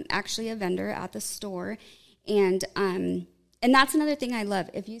actually a vendor at the store. And that's another thing I love.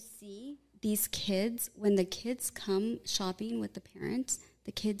 If you see these kids, when the kids come shopping with the parents,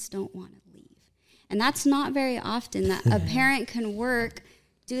 the kids don't want to leave. And that's not very often that a parent can work,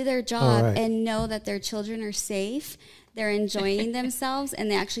 do their job, and know that their children are safe, they're enjoying themselves,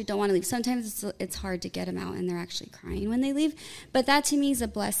 and they actually don't want to leave. Sometimes it's hard to get them out, and they're actually crying when they leave. But that, to me, is a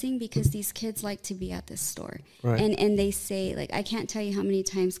blessing, because these kids like to be at this store. Right. And they say, like, I can't tell you how many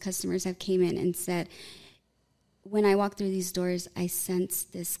times customers have came in and said, when I walk through these doors, I sense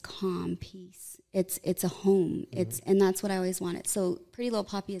this calm peace. It's a home. And that's what I always wanted. So Pretty Little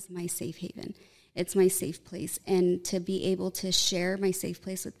Poppy is my safe haven. It's my safe place. And to be able to share my safe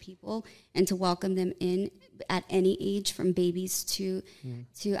place with people and to welcome them in at any age, from babies to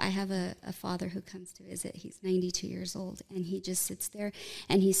I have a father who comes to visit. He's 92 years old, and he just sits there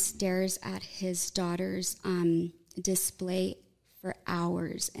and he stares at his daughter's display for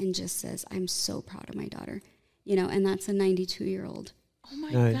hours and just says, I'm so proud of my daughter. You know, and that's a 92-year-old. Oh,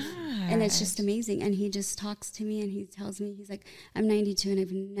 my God. And it's just amazing. And he just talks to me, and he tells me, he's like, I'm 92, and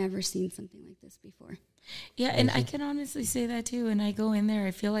I've never seen something like this before. Yeah, and I can honestly say that, too. When I go in there,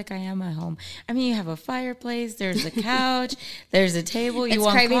 I feel like I am at home. I mean, you have a fireplace, there's a couch, there's a table, you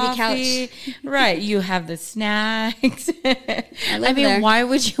want coffee. Couch. Right, you have the snacks. I mean, there. Why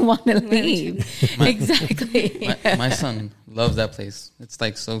would you want to leave? Exactly. My son loves that place. It's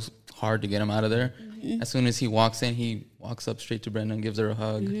like so hard to get him out of there. As soon as he walks in, he walks up straight to Brenda and gives her a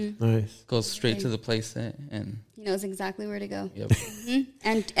hug. Nice. Goes straight to the place, and he knows exactly where to go. Yep.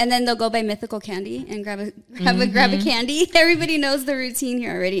 And then they'll go buy Mythical candy and grab a candy. Everybody knows the routine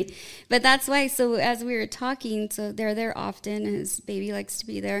here already. But that's why. So as we were talking, so they're there often. His baby likes to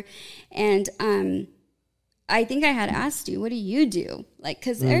be there, and I think I had asked you, what do you do? Like,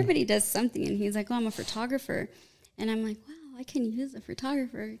 because everybody does something, and he's like, oh, I'm a photographer, and I'm like, wow, I can use a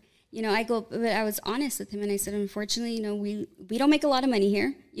photographer. You know, but I was honest with him, and I said, unfortunately, you know, we don't make a lot of money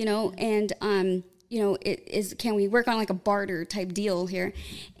here, you know, and, you know, can we work on like a barter type deal here?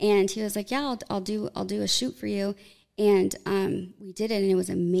 And he was like, yeah, I'll do a shoot for you. And, we did it, and it was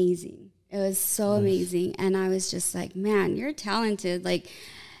amazing. It was so amazing. And I was just like, man, you're talented. Like,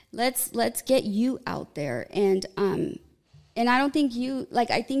 let's get you out there. And I don't think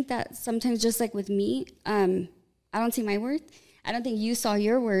I think that sometimes, just like with me, I don't see my worth. I don't think you saw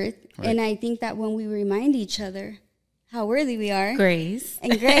your worth. Right. And I think that when we remind each other how worthy we are. Grace,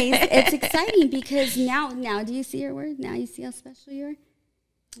 it's exciting, because now do you see your worth? Now you see how special you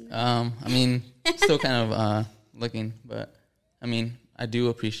are? I mean, still kind of looking, but I mean, I do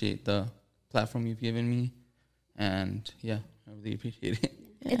appreciate the platform you've given me, and yeah, I really appreciate it.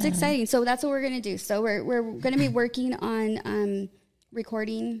 Yeah. It's exciting. So that's what we're going to do. So we're going to be working on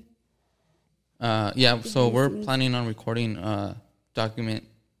recording. So we're planning on recording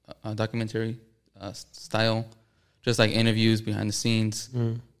documentary style, just like interviews behind the scenes,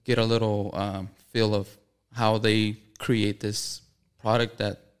 get a little feel of how they create this product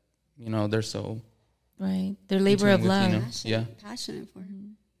that, you know, they're so their labor of love, passionate for.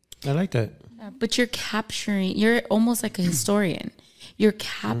 I like that. But you're almost like a historian. You're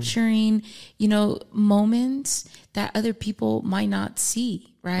capturing, you know, moments that other people might not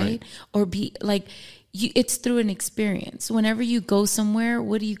see, right? Or be like, it's through an experience. Whenever you go somewhere,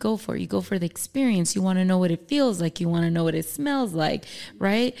 what do you go for? You go for the experience. You want to know what it feels like. You want to know what it smells like,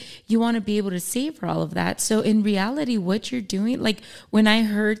 right? You want to be able to savor all of that. So in reality, what you're doing, like when I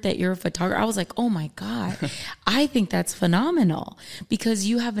heard that you're a photographer, I was like, oh my God, I think that's phenomenal, because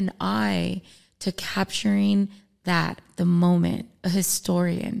you have an eye to capturing the moment, a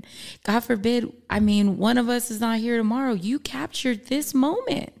historian. God forbid, I mean, one of us is not here tomorrow. You captured this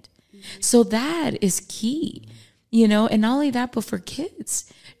moment. So that is key, you know, and not only that, but for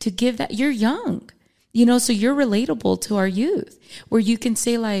kids to give that, you're young, you know, so you're relatable to our youth, where you can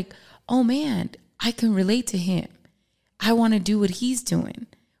say like, oh man, I can relate to him. I want to do what he's doing.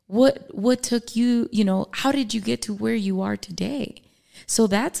 What took you, you know, how did you get to where you are today? So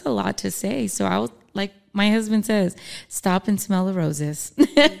that's a lot to say. So I was like, my husband says, stop and smell the roses.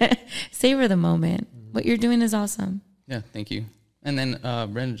 Savor the moment. What you're doing is awesome. Yeah, thank you. And then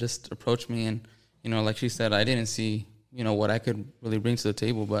Brenda just approached me, and, you know, like she said, I didn't see, you know, what I could really bring to the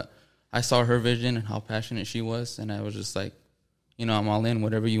table, but I saw her vision and how passionate she was, and I was just like, you know, I'm all in.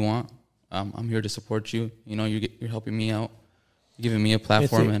 Whatever you want, I'm here to support you. You know, you're helping me out, giving me a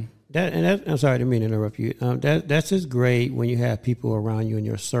platform, I'm sorry, I didn't mean to interrupt you. That's just great when you have people around you in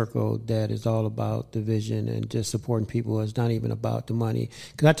your circle that is all about the vision and just supporting people. It's not even about the money.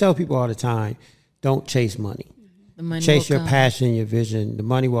 Because I tell people all the time, don't chase money. The money Chase will your come. passion, your vision. The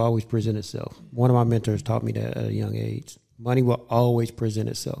money will always present itself. One of my mentors taught me that at a young age. Money will always present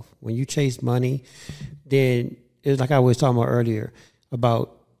itself. When you chase money, then it's like I was talking about earlier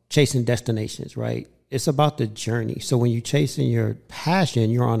about chasing destinations, right? It's about the journey. So when you're chasing your passion,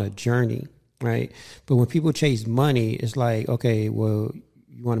 you're on a journey, right? But when people chase money, it's like, okay, well,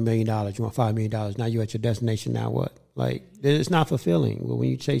 you want $1 million, you want $5 million. Now you're at your destination. Now what? Like, it's not fulfilling. Well, when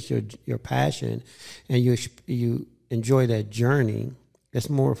you chase your passion and you enjoy that journey, it's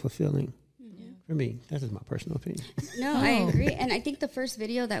more fulfilling. For me, that's just my personal opinion. No, I agree. And I think the first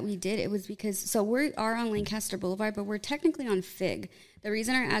video that we did, it was because, so we are on Lancaster Boulevard, but we're technically on Fig. The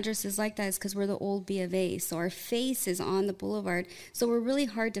reason our address is like that is because we're the old B of A. So our face is on the boulevard. So we're really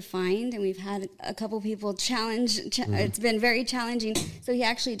hard to find. And we've had a couple people challenge. It's been very challenging. So he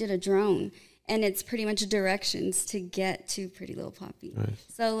actually did a drone. And it's pretty much directions to get to Pretty Little Poppy. Nice.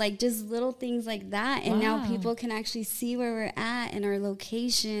 So, like, just little things like that. And now people can actually see where we're at and our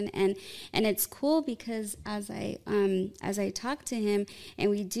location. And it's cool because as I talk to him and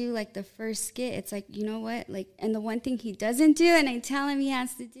we do, like, the first skit, it's like, you know what? Like, and the one thing he doesn't do, and I tell him he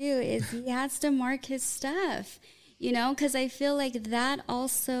has to do, is he has to mark his stuff. You know, because I feel like that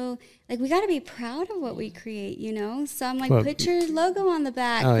also, like, we got to be proud of what we create, you know? So I'm like, put your logo on the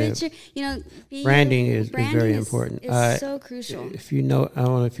back. You know, branding is very important. It's so crucial. If you know, I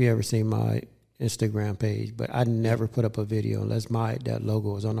don't know if you ever seen my Instagram page, but I never put up a video unless that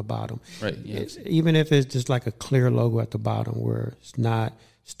logo is on the bottom. Right. Yes. Even if it's just like a clear logo at the bottom where it's not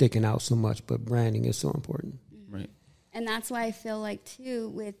sticking out so much, but branding is so important. Right. And that's why I feel like, too,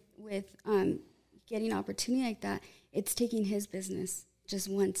 with getting opportunity like that, it's taking his business just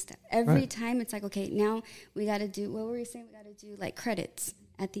one step. Every time it's like, okay, now we got to do, what were we saying? We got to do like credits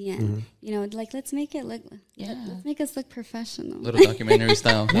at the end. Mm-hmm. You know, like, let's make it look, let's make us look professional. Little documentary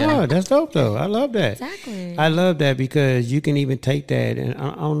style. No, that's dope though. I love that. Exactly. I love that because you can even take that, and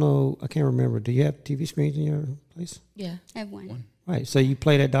I don't know, I can't remember. Do you have TV screens in your place? Yeah. I have one. Right. So you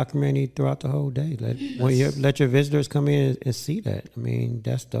play that documentary throughout the whole day. Let your visitors come in and see that. I mean,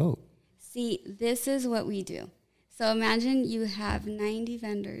 that's dope. See, this is what we do. So imagine you have 90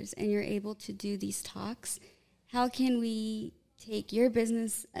 vendors and you're able to do these talks. How can we take your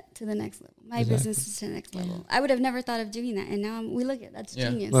business to the next level? My business to the next level. I would have never thought of doing that. And now we look at that's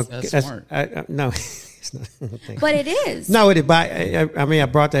genius. Look, that's smart. No, it's not. But it is. No, I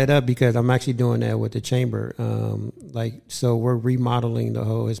brought that up because I'm actually doing that with the chamber. So we're remodeling the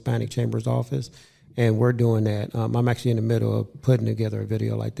whole Hispanic Chamber's office, and we're doing that. I'm actually in the middle of putting together a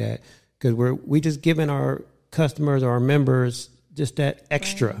video like that. Because we just giving our customers or our members just that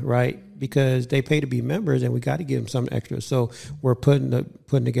extra, right? Because they pay to be members, and we got to give them something extra. So we're putting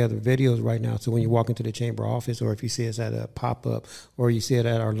together videos right now. So when you walk into the chamber office, or if you see us at a pop-up, or you see it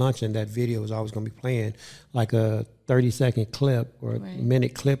at our luncheon, that video is always going to be playing like a 30-second clip or a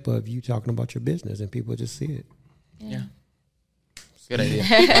minute clip of you talking about your business, and people just see it. Yeah. Good idea.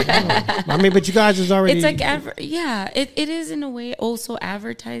 I mean, but you guys is already. It's like, it is in a way also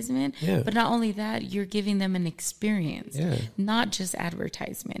advertisement. Yeah. But not only that, you're giving them an experience, not just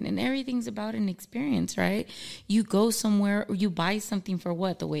advertisement. And everything's about an experience, right? You go somewhere, or you buy something for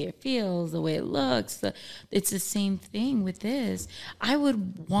what? The way it feels, the way it looks. It's the same thing with this. I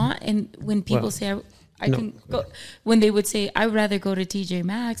would want, and when people say, I can go, when they would say, I would rather go to TJ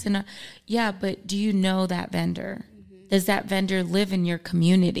Maxx, and but do you know that vendor? Does that vendor live in your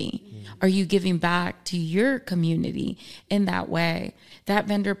community? Are you giving back to your community in that way? That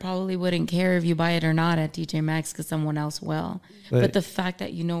vendor probably wouldn't care if you buy it or not at TJ Maxx because someone else will. But the fact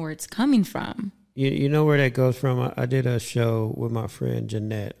that you know where it's coming from. You know where that goes from? I did a show with my friend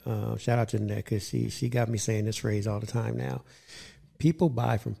Jeanette. Shout out to Jeanette because she got me saying this phrase all the time now. People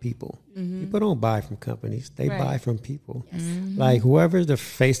buy from people. Mm-hmm. People don't buy from companies. They buy from people. Yes. Mm-hmm. Like whoever's the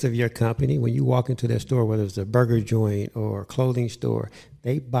face of your company, when you walk into their store, whether it's a burger joint or a clothing store,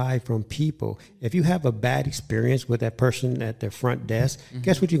 they buy from people. If you have a bad experience with that person at their front desk,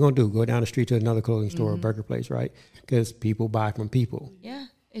 guess what you're going to do? Go down the street to another clothing store or burger place, right? Because people buy from people. Yeah,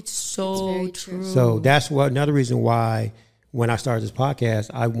 it's so true. So that's another reason why when I started this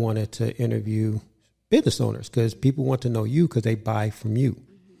podcast, I wanted to interview business owners, because people want to know you because they buy from you.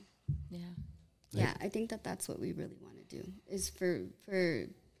 Yeah, I think that's what we really want to do, is for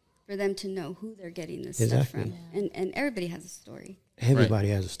them to know who they're getting this stuff from. And everybody has a story. Everybody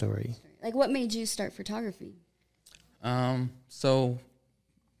has a story. Like, what made you start photography? So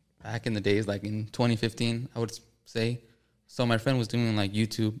back in the days, like in 2015, I would say. So my friend was doing like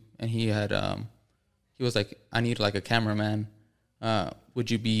YouTube, and he had he was like, I need like a cameraman. Would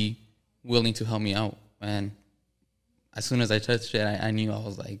you be willing to help me out? And as soon as I touched it, I knew I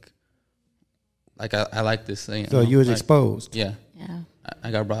was like I like this thing. So you was exposed. Yeah. Yeah.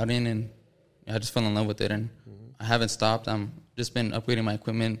 I got brought in, and I just fell in love with it, and I haven't stopped. I'm just been upgrading my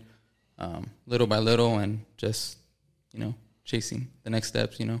equipment little by little, and just chasing the next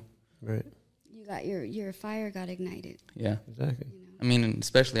steps. Right. You got your fire got ignited. Yeah. Exactly. I mean,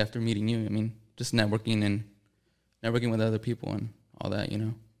 especially after meeting you. I mean, just networking with other people and all that.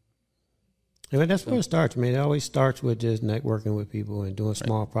 And that's where it starts. I mean, it always starts with just networking with people and doing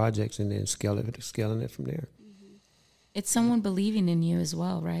small projects, and then scaling it from there. It's someone believing in you as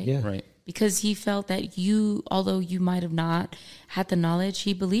well, right? Yeah. Right. Because he felt that you, although you might have not had the knowledge,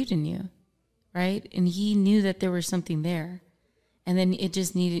 he believed in you, right? And he knew that there was something there. And then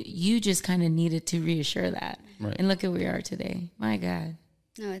you just kind of needed to reassure that. Right. And look at where we are today. My God.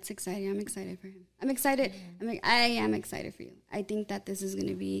 No, it's exciting. I'm excited for him. I'm excited. I am excited for you. I think that this is going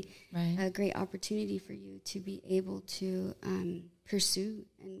to be a great opportunity for you to be able to pursue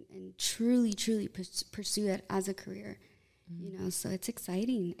and truly pursue it as a career. So it's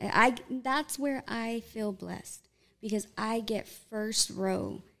exciting. That's where I feel blessed, because I get first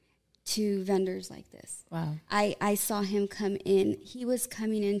row to vendors like this. Wow. I saw him come in. He was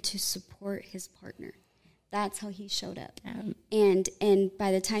coming in to support his partner. That's how he showed up. And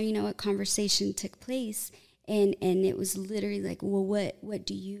by the time a conversation took place, and it was literally like, well, what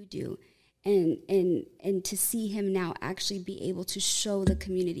do you do? And to see him now actually be able to show the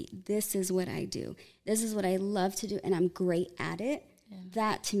community, this is what I do. This is what I love to do, and I'm great at it. Yeah.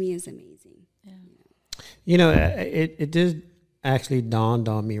 That to me is amazing. Yeah. It did actually dawned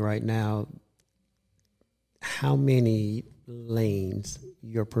on me right now how many lanes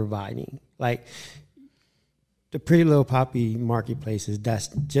you're providing. Like, the Pretty Little Poppy marketplaces, that's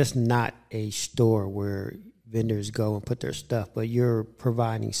just not a store where vendors go and put their stuff, but you're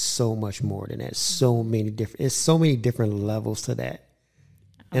providing so much more than that. So many different levels to that.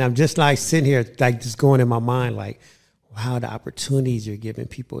 And I'm just like sitting here, like just going in my mind, like, wow, the opportunities you're giving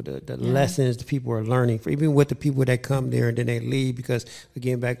people, the lessons the people are learning, even with the people that come there and then they leave. Because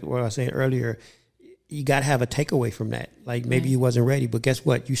again, back to what I was saying earlier, you got to have a takeaway from that. Like, maybe you wasn't ready, but guess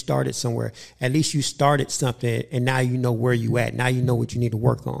what? You started somewhere. At least you started something, and now you know where you at. Now you know what you need to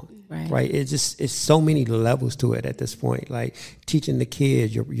work on. Right? It's so many levels to it at this point. Like, teaching the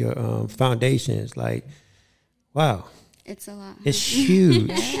kids your foundations. Like, wow. It's a lot. It's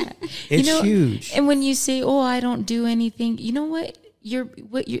huge. It's huge. And when you say, "Oh, I don't do anything," you know what?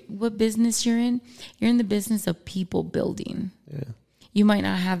 What business you're in? You're in the business of people building. Yeah. You might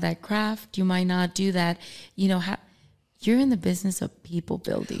not have that craft. You might not do that. You're in the business of people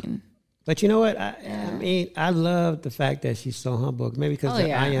building. But you know what? I mean, I love the fact that she's so humble. Maybe because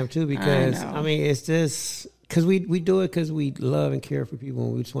I am too. Because I mean, it's just because we do it because we love and care for people,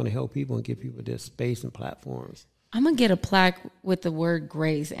 and we just want to help people and give people this space and platforms. I'm gonna get a plaque with the word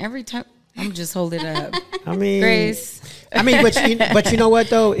grace every time. I'm just hold it up. I mean, grace. I mean, but you know what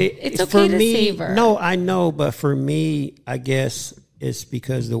though? It's okay for to me, save her. No, I know, but for me, I guess it's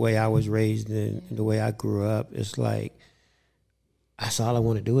because the way I was raised and the way I grew up. It's like, that's all I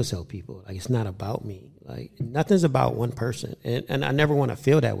want to do is help people. Like, it's not about me. Like, nothing's about one person, and I never want to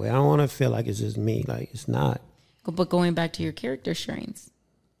feel that way. I don't want to feel like it's just me. Like, it's not. But going back to your character strengths,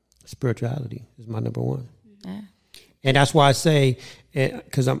 spirituality is my number one. Yeah. And that's why I say,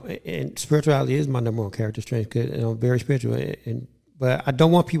 because spirituality is my number one character strength, because I'm very spiritual. But I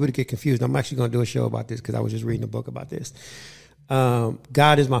don't want people to get confused. I'm actually going to do a show about this because I was just reading a book about this.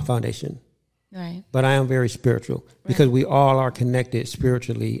 God is my foundation. Right. But I am very spiritual because we all are connected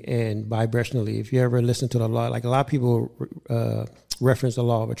spiritually and vibrationally. If you ever listen to the law, like a lot of people reference the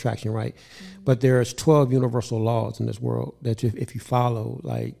law of attraction, right? Mm-hmm. But there's 12 universal laws in this world that if you follow,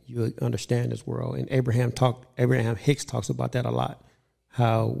 like, you understand this world. And Abraham Hicks talks about that a lot,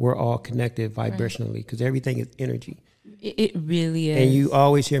 how we're all connected vibrationally because everything is energy. It really is. And you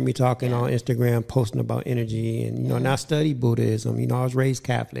always hear me talking on Instagram, posting about energy. And, and I study Buddhism. I was raised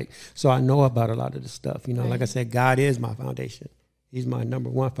Catholic. So I know about a lot of this stuff. Like I said, God is my foundation. He's my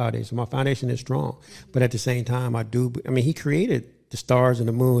number one foundation. My foundation is strong. But at the same time, he created the stars and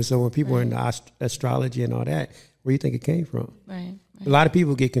the moon. So when people are into astrology and all that, where do you think it came from? Right. A lot of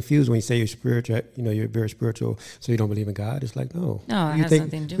people get confused when you say you're spiritual, you're very spiritual, so you don't believe in God. It's like, no. No, it has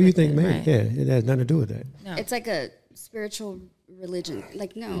nothing to do with it. Who you think, man? Right. Yeah, it has nothing to do with that. No. It's like a spiritual religion.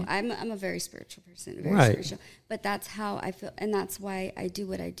 Like, no, I'm a very spiritual person, very Right. spiritual. But that's how I feel, and that's why I do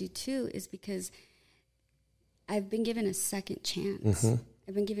what I do too, is because I've been given a second chance.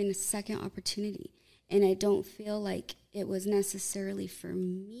 I've been given a second opportunity, and I don't feel like it was necessarily for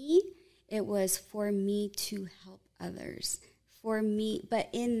me. It was for me to help others. For me, but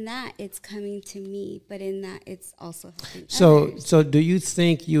in that it's coming to me, but in that it's also helping others. So do you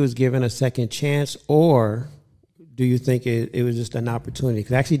think you was given a second chance, or do you think it was just an opportunity?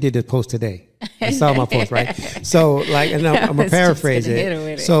 Because I actually did this post today. I saw my post, right? So, like, and I'm gonna paraphrase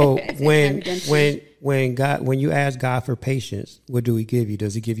it. So when you ask God for patience, what do He give you?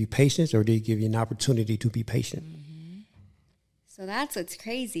 Does He give you patience, or do He give you an opportunity to be patient? So that's what's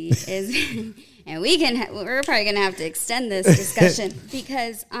crazy is, and we're probably gonna have to extend this discussion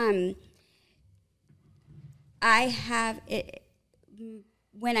because I have it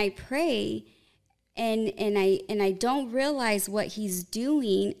when I pray. And I don't realize what He's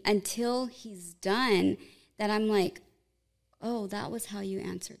doing until He's done, that I'm like, oh, that was how you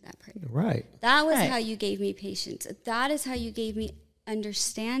answered that prayer. Right. That was how you gave me patience. That is how you gave me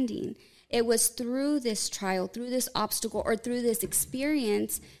understanding. It was through this trial, through this obstacle, or through this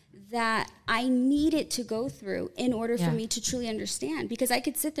experience that I needed to go through in order for me to truly understand. Because I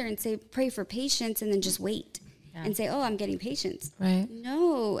could sit there and say, pray for patience, and then just wait. And say, oh, I'm getting patience. Right.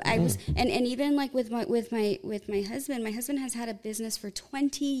 No, I was, and even like with my husband. My husband has had a business for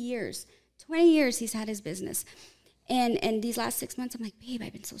 20 years. 20 years he's had his business, and these last 6 months, I'm like, babe,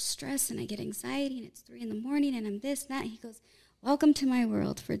 I've been so stressed, and I get anxiety, and it's 3 a.m, and I'm this, that. And he goes, welcome to my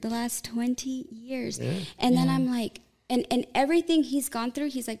world for the last 20 years. Yeah. And then I'm like, and everything he's gone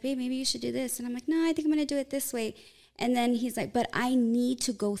through, he's like, babe, maybe you should do this, and I'm like, no, I think I'm gonna do it this way. And then he's like, but I need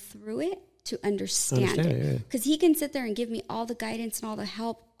to go through it to understand it, because he can sit there and give me all the guidance and all the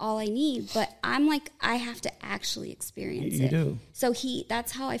help, all I need, but I'm like, I have to actually experience it. You do. So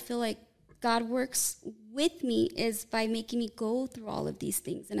that's how I feel like God works with me, is by making me go through all of these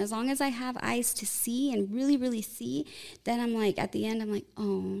things. And as long as I have eyes to see and really, really see, then I'm like, at the end, I'm like,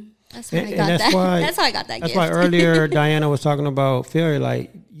 oh, that's how I got that. That's how I got that gift. That's why earlier Diana was talking about failure.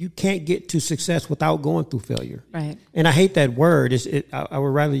 Like, you can't get to success without going through failure. Right. And I hate that word. I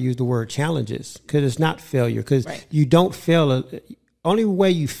would rather use the word challenges, because it's not failure. Because you don't fail. Only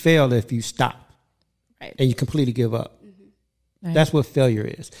way you fail if you stop and you completely give up. Right. That's what failure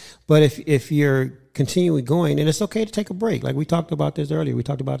is. But if you're continually going, and it's okay to take a break. Like we talked about this earlier. We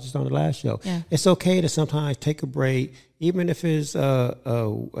talked about this on the last show. Yeah. It's okay to sometimes take a break, even if it's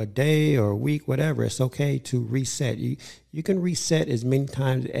a day or a week, whatever. It's okay to reset. You can reset as many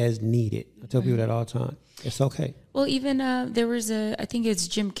times as needed. I tell people that all the time. It's okay. Well, even there was I think it's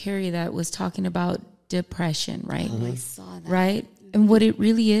Jim Carrey that was talking about depression, right? Oh, I saw that. Right? And what it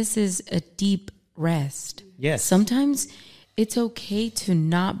really is a deep rest. Yes. Sometimes it's okay to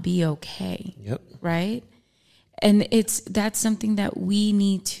not be okay. Yep. Right? And that's something that we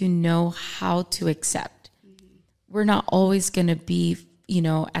need to know how to accept. We're not always going to be,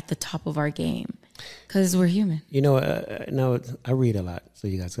 at the top of our game, because we're human. No, I read a lot. So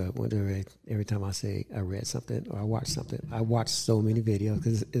you guys wonder every time I say I read something or I watch something, I watch so many videos,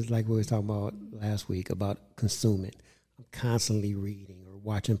 because it's like we were talking about last week about consuming. I'm constantly reading or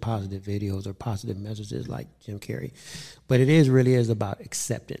watching positive videos or positive messages like Jim Carrey. But it really is about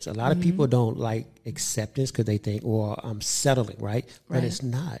acceptance. A lot of people don't like acceptance because they think, well, I'm settling, right? But it's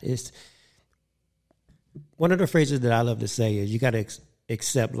not. It's one of the phrases that I love to say is you got to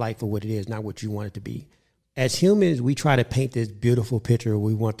accept life for what it is, not what you want it to be. As humans, we try to paint this beautiful picture of what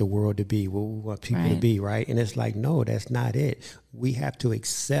we want the world to be, what we want people to be, right? And it's like, no, that's not it. We have to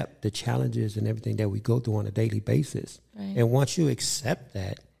accept the challenges and everything that we go through on a daily basis. Right. And once you accept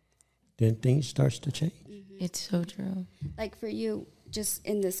that, then things starts to change. Mm-hmm. It's so true. Like for you, just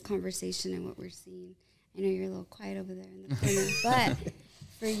in this conversation and what we're seeing, I know you're a little quiet over there in the corner, but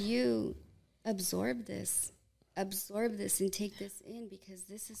for you, absorb this and take this in, because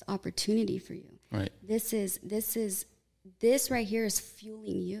this is opportunity for you. Right. This right here is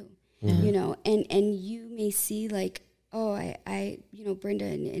fueling you, and you may see like, oh, I Brenda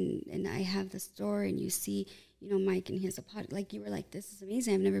and I have the store, and you see, Mike and he has a pod, like you were like, this is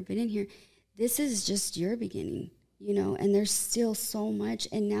amazing. I've never been in here. This is just your beginning, and there's still so much.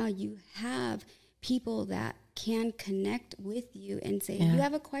 And now you have people that can connect with you and say, you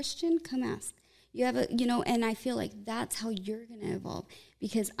have a question, come ask. You have and I feel like that's how you're going to evolve,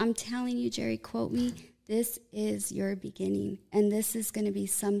 because I'm telling you, Jerry, quote me, this is your beginning, and this is going to be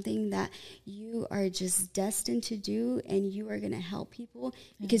something that you are just destined to do, and you are going to help people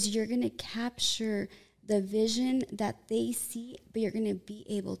because you're going to capture the vision that they see, but you're going to be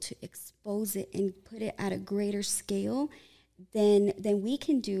able to expose it and put it at a greater scale than we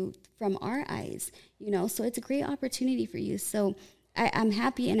can do from our eyes, you know. So it's a great opportunity for you. So I'm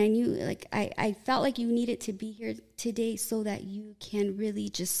happy, and I knew, like, I felt like you needed to be here today so that you can really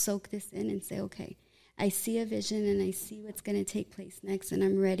just soak this in and say, okay, I see a vision and I see what's going to take place next, and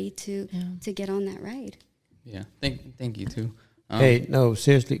I'm ready to get on that ride. Yeah, thank you too. Hey, no,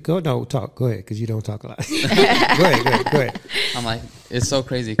 seriously, go ahead, because you don't talk a lot. Go ahead. I'm like, it's so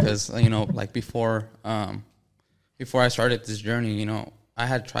crazy because, you know, like before I started this journey, you know, I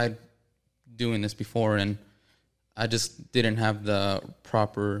had tried doing this before, and I just didn't have the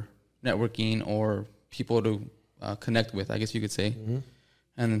proper networking or people to connect with, I guess you could say. Mm-hmm.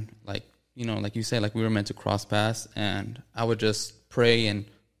 And like, you know, like you said, like we were meant to cross paths, and I would just pray and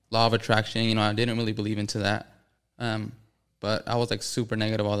law of attraction. You know, I didn't really believe into that. But I was like super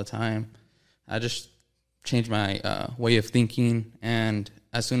negative all the time. I just changed my way of thinking. And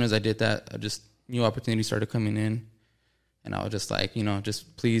as soon as I did that, just new opportunities started coming in. And I was just like, you know,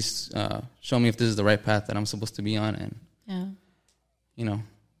 just please show me if this is the right path that I'm supposed to be on. And, you know.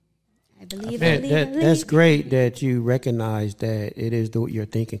 I believe. That's great that you recognize that it is what you're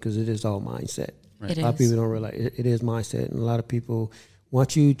thinking, because it is all mindset. Right. A lot of people don't realize it is mindset. And a lot of people,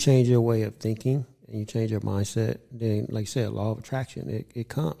 once you change your way of thinking and you change your mindset, then, like you said, law of attraction, it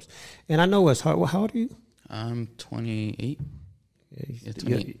comes. And I know it's hard. Well, how old are you? I'm 28.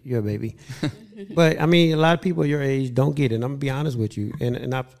 Yeah, you're a baby. But, I mean, a lot of people your age don't get it. And I'm going to be honest with you.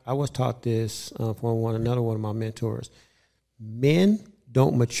 And I was taught this from another one of my mentors. Men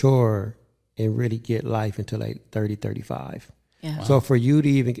don't mature and really get life until like 30, 35. Yeah. Wow. So for you to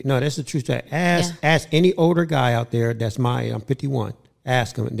even – no, that's the truth. Ask any older guy out there that's I'm 51.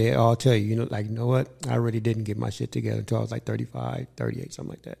 Ask them, and they all tell you, you know what? I really didn't get my shit together until I was like 35, 38, something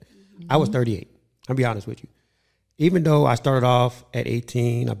like that. Mm-hmm. I was 38. I'll be honest with you. Even though I started off at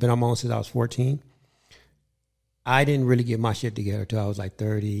 18, I've been on my own since I was 14, I didn't really get my shit together until I was like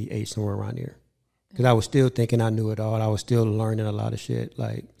 38, somewhere around there. Because I was still thinking I knew it all. I was still learning a lot of shit.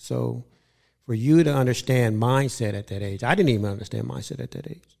 So for you to understand mindset at that age, I didn't even understand mindset at that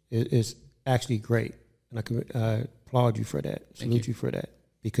age. It's actually great. And I can applaud you for that, salute you for that.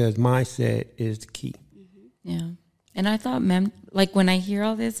 Because mindset is the key. Mm-hmm. Yeah. And I thought, like when I hear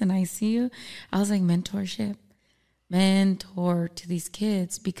all this and I see you, I was like, mentor to these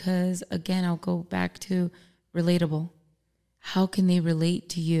kids, because again, I'll go back to relatable. How can they relate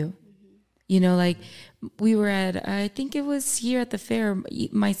to you? Mm-hmm. You know, like we were at, I think it was here at the fair,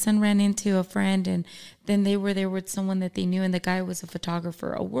 my son ran into a friend, and then they were there with someone that they knew, and the guy was a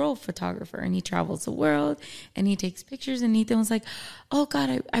photographer, a world photographer, and he travels the world and he takes pictures, and Ethan was like, oh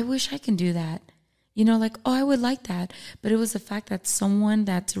God, I wish I can do that. You know, like, oh, I would like that. But it was the fact that someone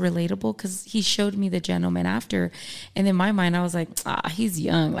that's relatable, because he showed me the gentleman after. And in my mind, I was like, he's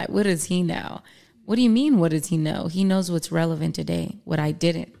young. Like, what does he know? What do you mean, what does he know? He knows what's relevant today, what I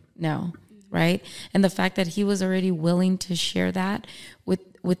didn't know, right? And the fact that he was already willing to share that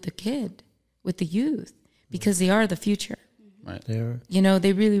with the kid, with the youth, because they are the future. Right. They are. You know,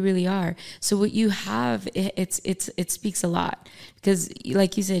 they really, really are. So what you have, it speaks a lot, because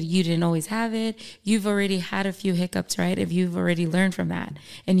like you said, you didn't always have it. You've already had a few hiccups, right? If you've already learned from that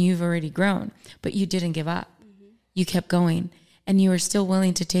and you've already grown, but you didn't give up. Mm-hmm. You kept going, and you were still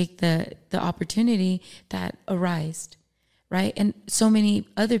willing to take the opportunity that arose. Right. And so many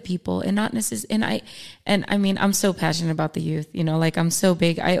other people, and not necessarily, and I mean, I'm so passionate about the youth, you know, like I'm so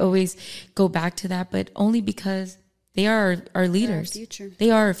big. I always go back to that, but only because they are our leaders. They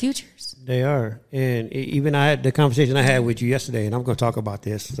are our futures. They are. And even I had the conversation I had with you yesterday, and I'm going to talk about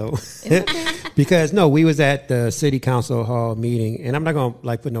this. So, because we was at the city council hall meeting, and I'm not going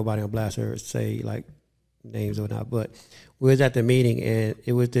to put nobody on blast or say names or not, but we was at the meeting, and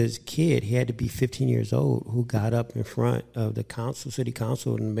it was this kid. He had to be 15 years old, who got up in front of the city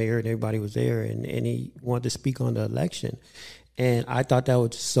council, and the mayor and everybody was there, and he wanted to speak on the election. And I thought that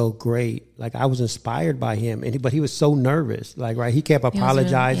was so great. Like, I was inspired by him, but he was so nervous. Like, right, he kept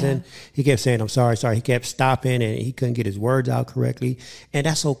apologizing. He kept saying, "I'm sorry." He kept stopping, and he couldn't get his words out correctly. And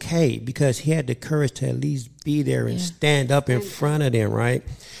that's okay, because he had the courage to at least be there and stand up in front of them, right?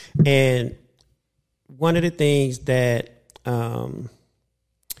 And one of the things that,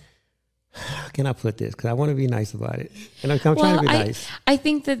 how can I put this? Because I want to be nice about it, and I'm trying to be nice. I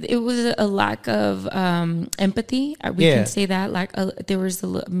think that it was a lack of empathy. We can say that. There was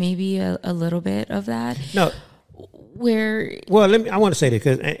maybe a little bit of that. No, I want to say that,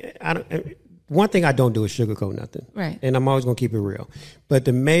 because I don't. One thing I don't do is sugarcoat nothing. Right. And I'm always going to keep it real. But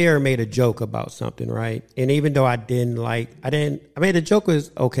the mayor made a joke about something, right? And even though the joke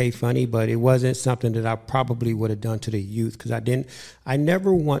was okay, funny, but it wasn't something that I probably would have done to the youth, because I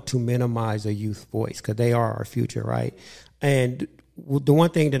never want to minimize a youth voice, because they are our future, right? And the one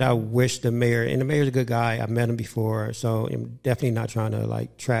thing that I wish the mayor, and the mayor's a good guy, I've met him before, so I'm definitely not trying to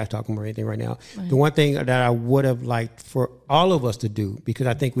like trash talk him or anything right now. Right. The one thing that I would have liked for all of us to do, because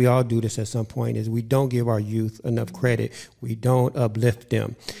I think we all do this at some point, is we don't give our youth enough credit. We don't uplift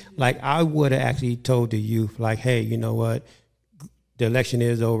them. Like I would have actually told the youth, like, hey, you know what? The election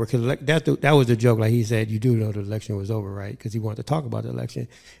is over. Because that was the joke. Like he said, you do know the election was over, right? Because he wanted to talk about the election.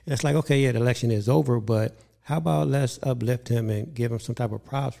 And it's like, okay, yeah, the election is over, but how about let's uplift him and give him some type of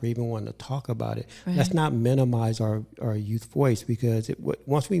props for even wanting to talk about it. Right. Let's not minimize our youth voice, because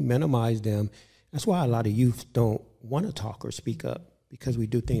once we minimize them, that's why a lot of youth don't want to talk or speak up, because we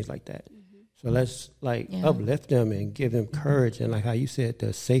do things like that. So let's uplift them and give them courage, and like how you said,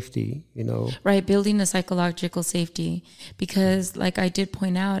 the safety, you know. Right, building a psychological safety, because like I did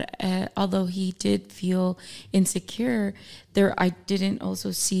point out, although he did feel insecure, I didn't also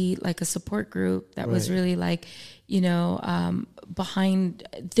see like a support group that was really like, you know, behind.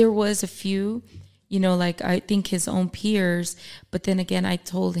 There was a few, you know, like I think his own peers, but then again, I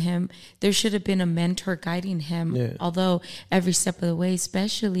told him there should have been a mentor guiding him, although every step of the way,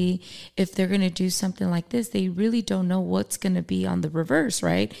 especially if they're going to do something like this, they really don't know what's going to be on the reverse,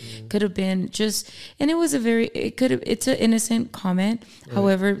 right? Could have been just, and it's an innocent comment. Right.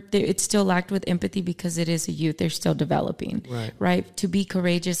 However, it still lacked with empathy, because it is a youth. They're still developing, right? To be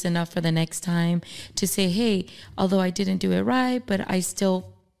courageous enough for the next time to say, hey, although I didn't do it right, but I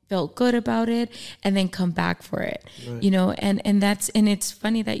still felt good about it, and then come back for it, you know, and it's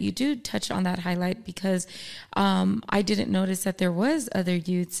funny that you do touch on that highlight, because I didn't notice that there was other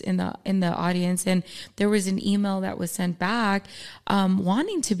youths in the audience, and there was an email that was sent back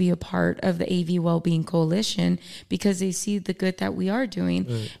wanting to be a part of the AV Wellbeing Coalition, because they see the good that we are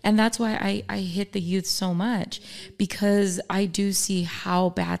doing. And that's why I hit the youth so much, because I do see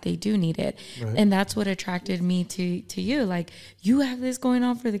how bad they do need it. And that's what attracted me to you. Like, you have this going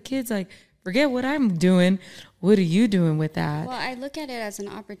on for the kids, like, forget what I'm doing. What are you doing with that? Well, I look at it as an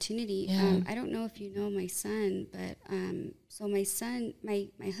opportunity. I don't know if you know my son, but so my son, my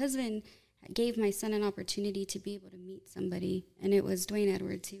husband gave my son an opportunity to be able to meet somebody, and it was Dwayne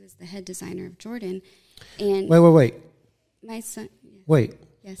Edwards. He was the head designer of Jordan. And wait. My son. Yeah. Wait.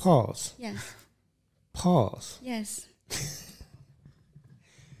 Yes. Pause. Yes. Pause. Yes.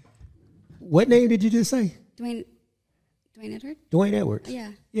 What name did you just say? Dwayne Edwards? Dwayne Edwards. Yeah.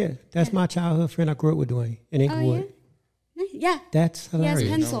 Yeah, that's my childhood friend. I grew up with Dwayne in Inglewood. Yeah. That's hilarious. He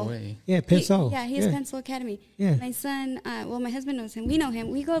has Pencil. No way. Yeah, Pencil. He has Pencil Academy. Yeah. My son, my husband knows him. We know him.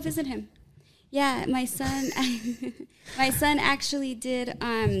 We go visit him. Yeah, my son, my son actually did,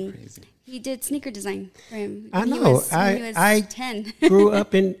 he did sneaker design for him. I know. He was I 10. grew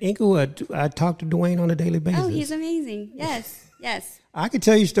up in Inglewood. I talked to Dwayne on a daily basis. Oh, he's amazing. Yes. I could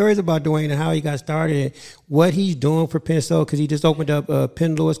tell you stories about Dwayne and how he got started and what he's doing for Penn State, because he just opened up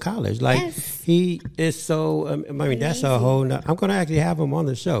Penn Lewis College. Like, he is so, that's a whole nother, I'm going to actually have him on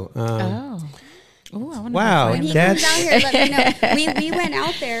the show. Wow. When he comes out here, let me know.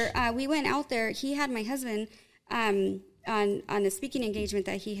 We went out there. He had my husband on a speaking engagement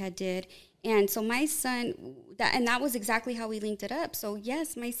that he had did. And so my son, that was exactly how we linked it up. So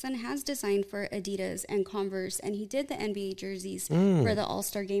yes, my son has designed for Adidas and Converse, and he did the NBA jerseys for the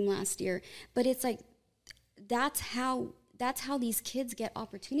All-Star game last year. But it's like, that's how these kids get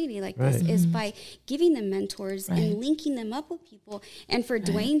opportunity like this, is by giving them mentors and linking them up with people. And for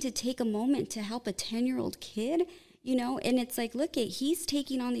Dwayne to take a moment to help a 10-year-old kid, you know, and it's like, he's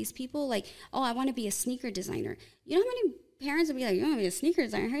taking on these people like, oh, I want to be a sneaker designer. You know how many parents would be like, you want to be a sneaker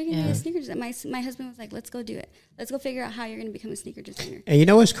designer? How are you going to be a sneaker designer? My husband was like, let's go do it. Let's go figure out how you're going to become a sneaker designer. And you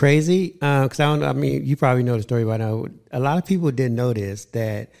know what's crazy? Because you probably know the story by now. A lot of people didn't know this,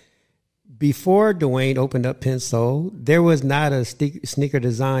 that before Dwayne opened up Penn State, there was not a sneaker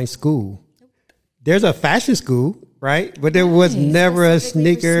design school. There's a fashion school, right? But there was never a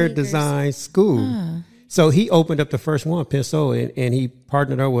sneaker design school. So he opened up the first one, Penn State, and he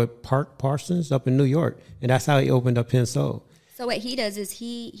partnered up with Park Parsons up in New York. And that's how he opened up Penn State. So what he does is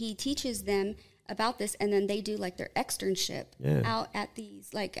he teaches them about this, and then they do like their externship out at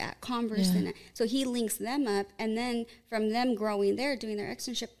these, like at Converse. And so he links them up, and then from them growing there, doing their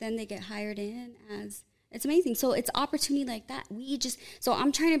externship, then they get hired in as, it's amazing. So it's opportunity like that. So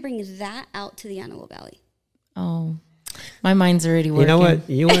I'm trying to bring that out to the Antelope Valley. Oh, my mind's already working. You know what?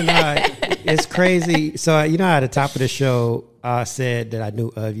 You and I, it's crazy. So, you know, at the top of the show, I said that I knew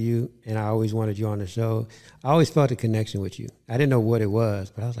of you and I always wanted you on the show. I always felt a connection with you. I didn't know what it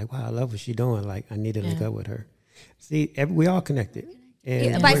was, but I was like, wow, I love what she's doing. Like, I need to link up with her. See, we all connected.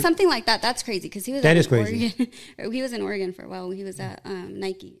 And by something like that, that's crazy, because he was crazy. Oregon. He was in Oregon for a while when he was at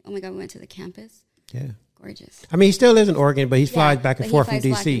Nike. Oh my God, we went to the campus. Yeah. gorgeous. I mean, he still lives in Oregon, but he flies back and but he forth from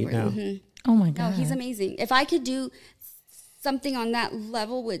flies back DC and now. forth. Mhm. Oh my No, god. he's amazing. If I could do something on that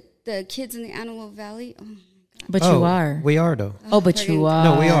level with the kids in the Antelope Valley, oh my God. But you are. We are, though. Oh, but you are.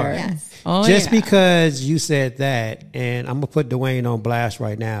 No, we are. Yes. Oh, Just yeah. because you said that, and I'm going to put Dwayne on blast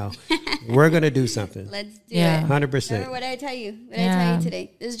right now, we're going to do something. Let's do Yeah. it. 100%. Remember what did I tell you? What did I Yeah. tell you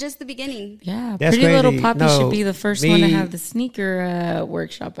today? It's just the beginning. Yeah, That's Pretty Little crazy. Poppy No, should be the first one to me- have the sneaker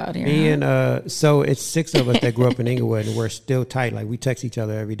workshop out here. Me huh? and so it's 6 of us that grew up in Inglewood, and we're still tight. Like we text each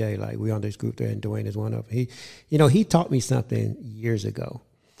other every day. Like we on this group there, and Dwayne is one of them. He taught me something years ago.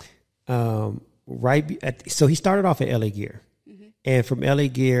 So he started off at LA Gear, and from LA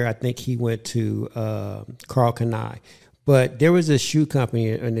Gear, I think he went to Carl Kanai. But there was a shoe company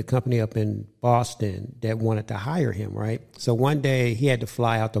and a company up in Boston that wanted to hire him, right? So one day he had to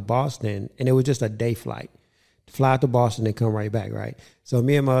fly out to Boston, and it was just a day flight. Fly out to Boston and come right back, right? So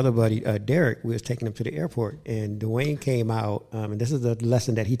me and my other buddy, Derek, we was taking him to the airport, and Dwayne came out, and this is a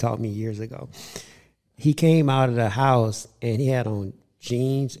lesson that he taught me years ago. He came out of the house, and he had on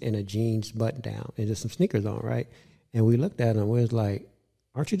jeans and a jeans button down and just some sneakers on, right? And we looked at him, we was like,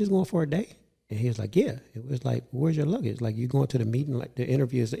 aren't you just going for a day? And he was like, yeah. It was like, where's your luggage? Like, you going to the meeting, like the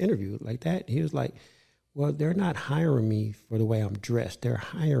interview is the interview, like that? He was like, well, they're not hiring me for the way I'm dressed. They're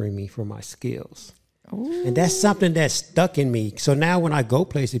hiring me for my skills. Ooh. And that's something that stuck in me. So now when I go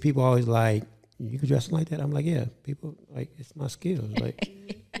places, people always like, you can dress like that? I'm like, yeah. People, like, it's my skills. Like,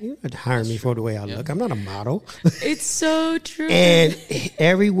 you're not hiring me for the way I look. I'm not a model. It's so true. And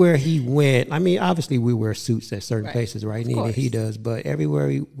everywhere he went, I mean, obviously we wear suits at certain places, right? And even he does. But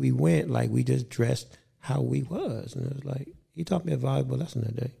everywhere we went, like, we just dressed how we was. And it was like, he taught me a valuable lesson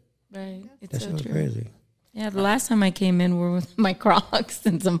that day. Right. It's That's so so true. crazy. Yeah, the last time I came in were with my Crocs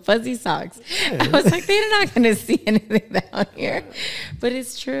and some fuzzy socks. I was like, they're not going to see anything down here. But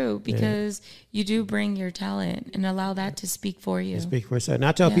it's true because you do bring your talent and allow that to speak for you. Speak for itself. And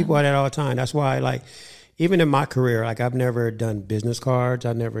I tell people that all the time. That's why, like, even in my career, like, I've never done business cards.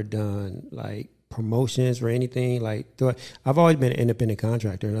 I've never done, like, promotions or anything. Like, I've always been an independent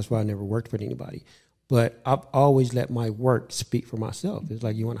contractor, and that's why I never worked for anybody. But I've always let my work speak for myself. It's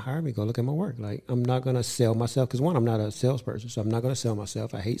like, you want to hire me, go look at my work. Like, I'm not going to sell myself because, one, I'm not a salesperson, so I'm not going to sell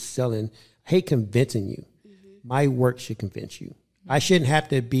myself. I hate selling. I hate convincing you. My work should convince you. I shouldn't have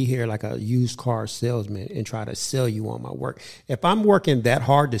to be here like a used car salesman and try to sell you on my work. If I'm working that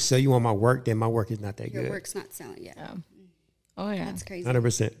hard to sell you on my work, then my work is not that Your good. work's not selling yet. Oh, yeah. That's crazy.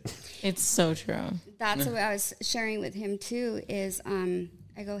 100%. It's so true. That's what I was sharing with him too. Is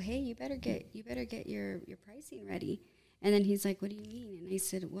I go, hey, you better get your pricing ready. And then he's like, what do you mean? And I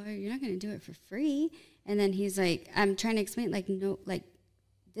said, well, you're not going to do it for free. And then he's like, I'm trying to explain, like, no, like,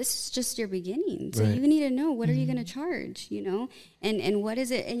 this is just your beginning. So Right. you need to know, what are you going to charge, you know? And what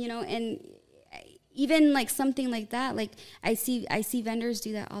is it? And, you know, and even like something like that, like I see vendors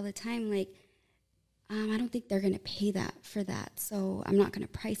do that all the time. Like, I don't think they're going to pay that for that. So I'm not going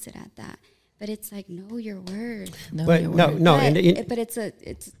to price it at that. But it's like, know your worth. But no. But it's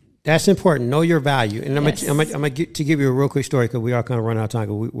That's important. Know your value. And Yes. I'm gonna get to give you a real quick story because we are kind of running out of time.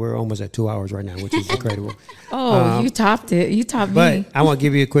 'Cause we're almost at 2 hours right now, which is incredible. Oh, you topped it. You topped But me. I want to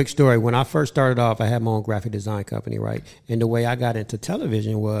give you a quick story. When I first started off, I had my own graphic design company, right? And the way I got into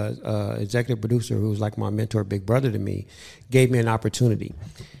television was executive producer, who was like my mentor, big brother to me, gave me an opportunity.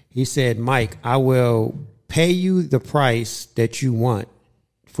 He said, Mike, I will pay you the price that you want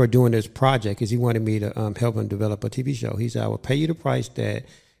for doing this project, because he wanted me to help him develop a TV show. He said, I will pay you the price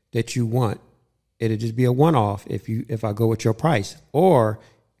that you want. It'll just be a one-off if I go with your price. Or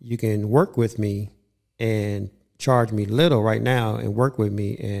you can work with me and charge me little right now and work with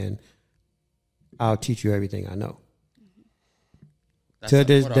me, and I'll teach you everything I know. To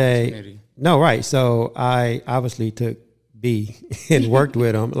this day, no, right. So I obviously took B and worked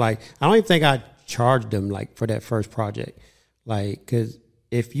with him. Like, I don't even think I charged him like for that first project. Like, because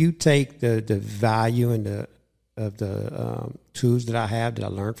if you take the value and the tools that I have that I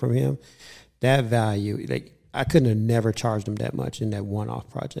learned from him, that value, like, I couldn't have never charged him that much in that one-off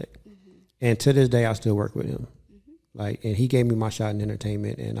project. Mm-hmm. And to this day, I still work with him. Mm-hmm. Like, and he gave me my shot in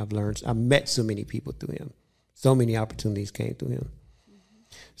entertainment, and I met so many people through him. So many opportunities came through him. Mm-hmm.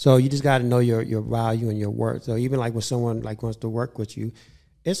 So you just got to know your value and your worth. So even like when someone like wants to work with you,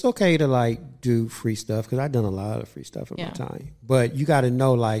 it's okay to like do free stuff, because I've done a lot of free stuff in my time. But you got to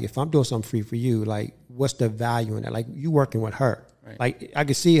know, like, if I'm doing something free for you, like, what's the value in that? Like, you working with her. Right. Like, I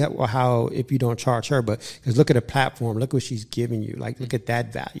can see how if you don't charge her, but because look at the platform, look what she's giving you. Like, look at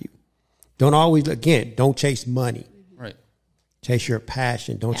that value. Don't always, again, don't chase money. Right. Chase your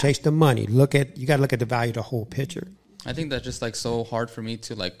passion. Don't chase the money. You got to look at the value of the whole picture. I think that's just like so hard for me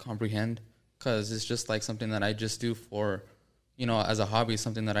to like comprehend, because it's just like something that I just do for, you know, as a hobby,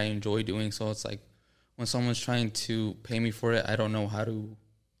 something that I enjoy doing. So it's like when someone's trying to pay me for it, I don't know how to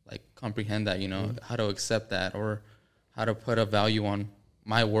like comprehend that, you know, how to accept that or how to put a value on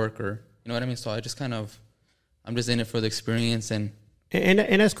my work, or you know what I mean. So I just kind of, I'm just in it for the experience, and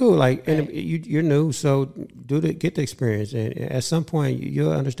that's cool. Like, and you're new, so get the experience, and at some point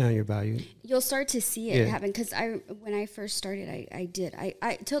you'll understand your value. You'll start to see it happen. Because when I first started, I did.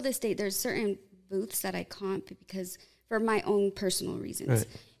 I till this day, there's certain booths that I comp because for my own personal reasons, right.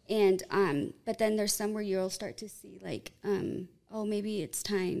 And but then there's some where you'll start to see like, oh, maybe it's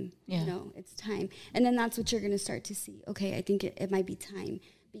time. You know, it's time, and then that's what you're going to start to see. Okay, I think it might be time.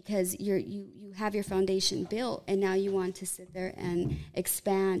 Because you have your foundation built, and now you want to sit there and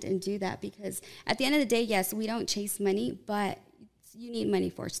expand and do that. Because at the end of the day, yes, we don't chase money, but you need money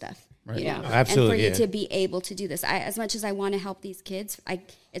for stuff. Right. You know? Absolutely, and for you to be able to do this, as much as I want to help these kids,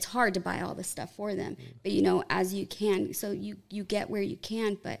 it's hard to buy all this stuff for them. But you know, as you can, so you get where you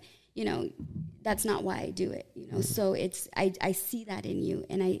can, but you know, that's not why I do it, you know. So it's I see that in you,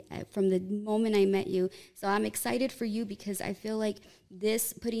 and I from the moment I met you. So I'm excited for you because I feel like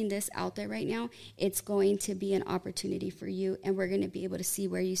putting this out there right now, it's going to be an opportunity for you, and we're going to be able to see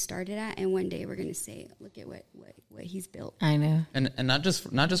where you started at, and one day we're going to say, look at what he's built. I know, and not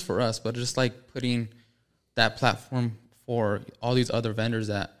just for us, but just like putting that platform for all these other vendors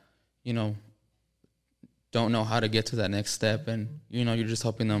that, you know, don't know how to get to that next step, and you know, you're just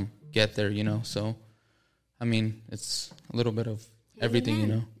helping them get there, you know. So I mean, it's a little bit of everything, you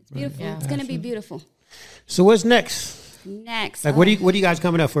know. It's beautiful. It's going to be beautiful. So what's next? Like what do you guys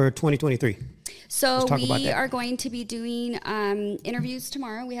coming up for 2023? So we are going to be doing interviews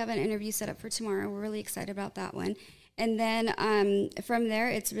tomorrow. We have an interview set up for tomorrow. We're really excited about that one. And then from there,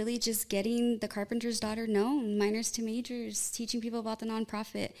 it's really just getting the Carpenter's Daughter known, minors to majors, teaching people about the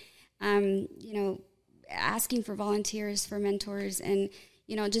nonprofit, you know, asking for volunteers, for mentors, and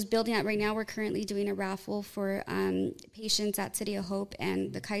you know, just building out. Right now, we're currently doing a raffle for patients at City of Hope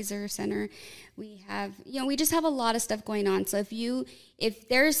and the Kaiser Center. We have, you know, we just have a lot of stuff going on. So if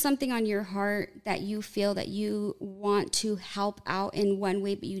there's something on your heart that you feel that you want to help out in one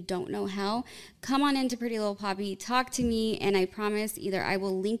way, but you don't know how, come on into Pretty Little Poppy, talk to me, and I promise either I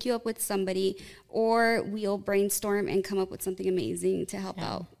will link you up with somebody or we'll brainstorm and come up with something amazing to help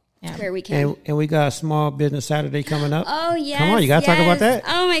out. Yeah. Where we can. And we got a Small Business Saturday coming up. Oh, yes. Come on, you got to talk about that.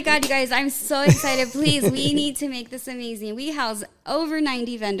 Oh, my God, you guys. I'm so excited. Please, we need to make this amazing. We house over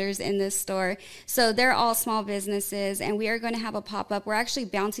 90 vendors in this store. So they're all small businesses, and we are going to have a pop-up. We're actually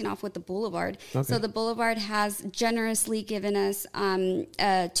bouncing off with the Boulevard. Okay. So the Boulevard has generously given us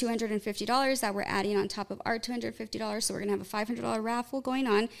 $250 that we're adding on top of our $250. So we're going to have a $500 raffle going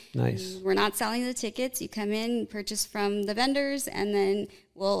on. Nice. We're not selling the tickets. You come in, purchase from the vendors, and then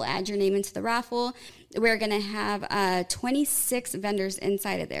we'll add your name into the raffle. We're going to have 26 vendors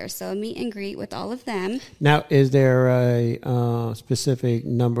inside of there. So a meet and greet with all of them. Now, is there a specific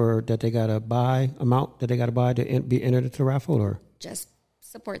number that they got to buy, amount that they got to buy to be entered into the raffle, or? Just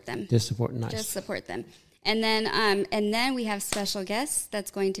support them. Just support, nice. Just support them. And then we have special guests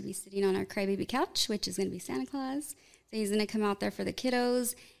that's going to be sitting on our crybaby couch, which is going to be Santa Claus. So he's going to come out there for the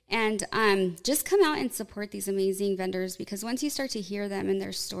kiddos. And just come out and support these amazing vendors, because once you start to hear them and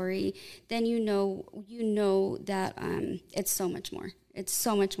their story, then you know that it's so much more. It's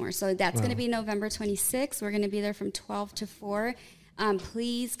so much more. So that's going to be November 26th. We're going to be there from 12 to 4.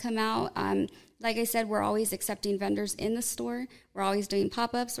 Please come out. Like I said, we're always accepting vendors in the store. We're always doing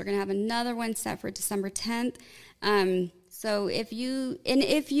pop-ups. We're going to have another one set for December 10th. So if you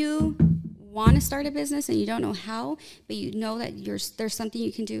want to start a business and you don't know how, but you know that there's something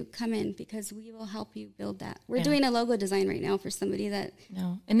you can do, come in, because we will help you build that. We're doing a logo design right now for somebody that...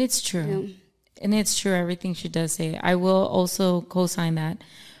 No, and it's true. You know, and it's true, everything she does say. I will also co-sign that.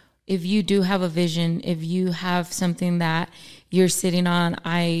 If you do have a vision, if you have something that you're sitting on,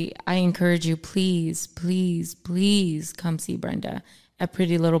 I encourage you, please, please, please come see Brenda at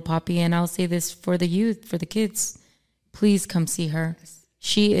Pretty Little Poppy. And I'll say this for the youth, for the kids, please come see her.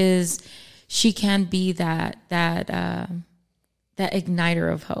 She can be that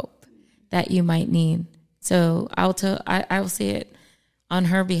igniter of hope that you might need. So I'll say it on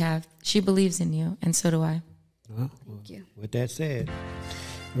her behalf. She believes in you, and so do I. Well, thank you. With that said,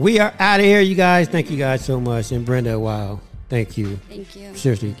 we are out of here, you guys. Thank you guys so much. And Brenda, wow, Thank you. Thank you.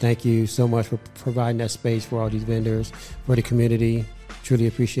 Seriously, thank you so much for providing that space for all these vendors, for the community. Truly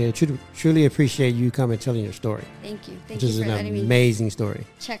appreciate it. Truly appreciate you coming and telling your story. Thank you. Thank Which is you for an letting me amazing story.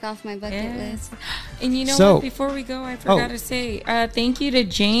 check off my bucket list. And you know So- what? Before we go, I forgot to say thank you to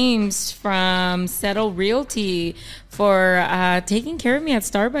James from Settle Realty for taking care of me at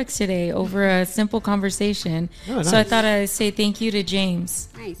Starbucks today over a simple conversation. Oh, So I nice. thought I'd say thank you to James.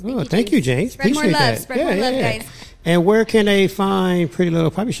 Nice. Oh, thank you, James. Spread more Appreciate love. that. Spread more love, guys. And where can they find Pretty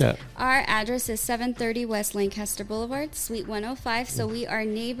Little Puppy Shop? Our address is 730 West Lancaster Boulevard, Suite 105. So we are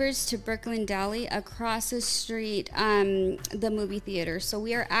neighbors to Brooklyn Deli, across the street, the movie theater. So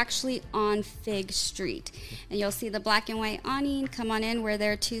we are actually on Fig Street. And you'll see the black and white awning. Come on in. We're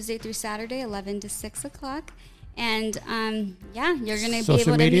there Tuesday through Saturday, 11 to 6 o'clock. And you're going to be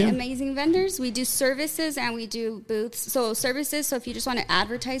Social able media? to meet amazing vendors. We do services and we do booths. So services, so if you just want to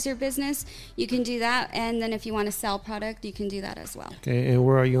advertise your business, you can do that. And then if you want to sell product, you can do that as well. Okay, and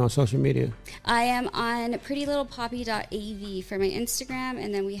where are you on social media? I am on prettylittlepoppy.av for my Instagram,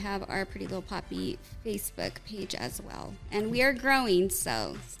 and then we have our Pretty Little Poppy Facebook page as well. And we are growing,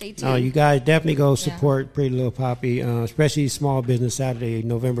 so stay tuned. Oh, you guys definitely go support Pretty Little Poppy, especially Small Business Saturday,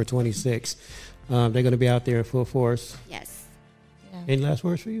 November 26th. They're going to be out there in full force. Yes. Any last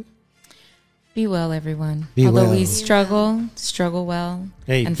words for you? Be well, everyone. Be Although well. we struggle well.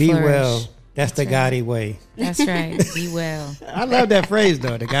 Hey, and be flourish. well. That's the right. Gotti way. That's right. Be well. I love that phrase,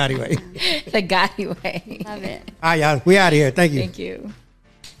 though, the Gotti way. The Gotti way. Love it. All right, y'all. We out of here. Thank you. Thank you.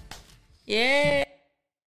 Yeah.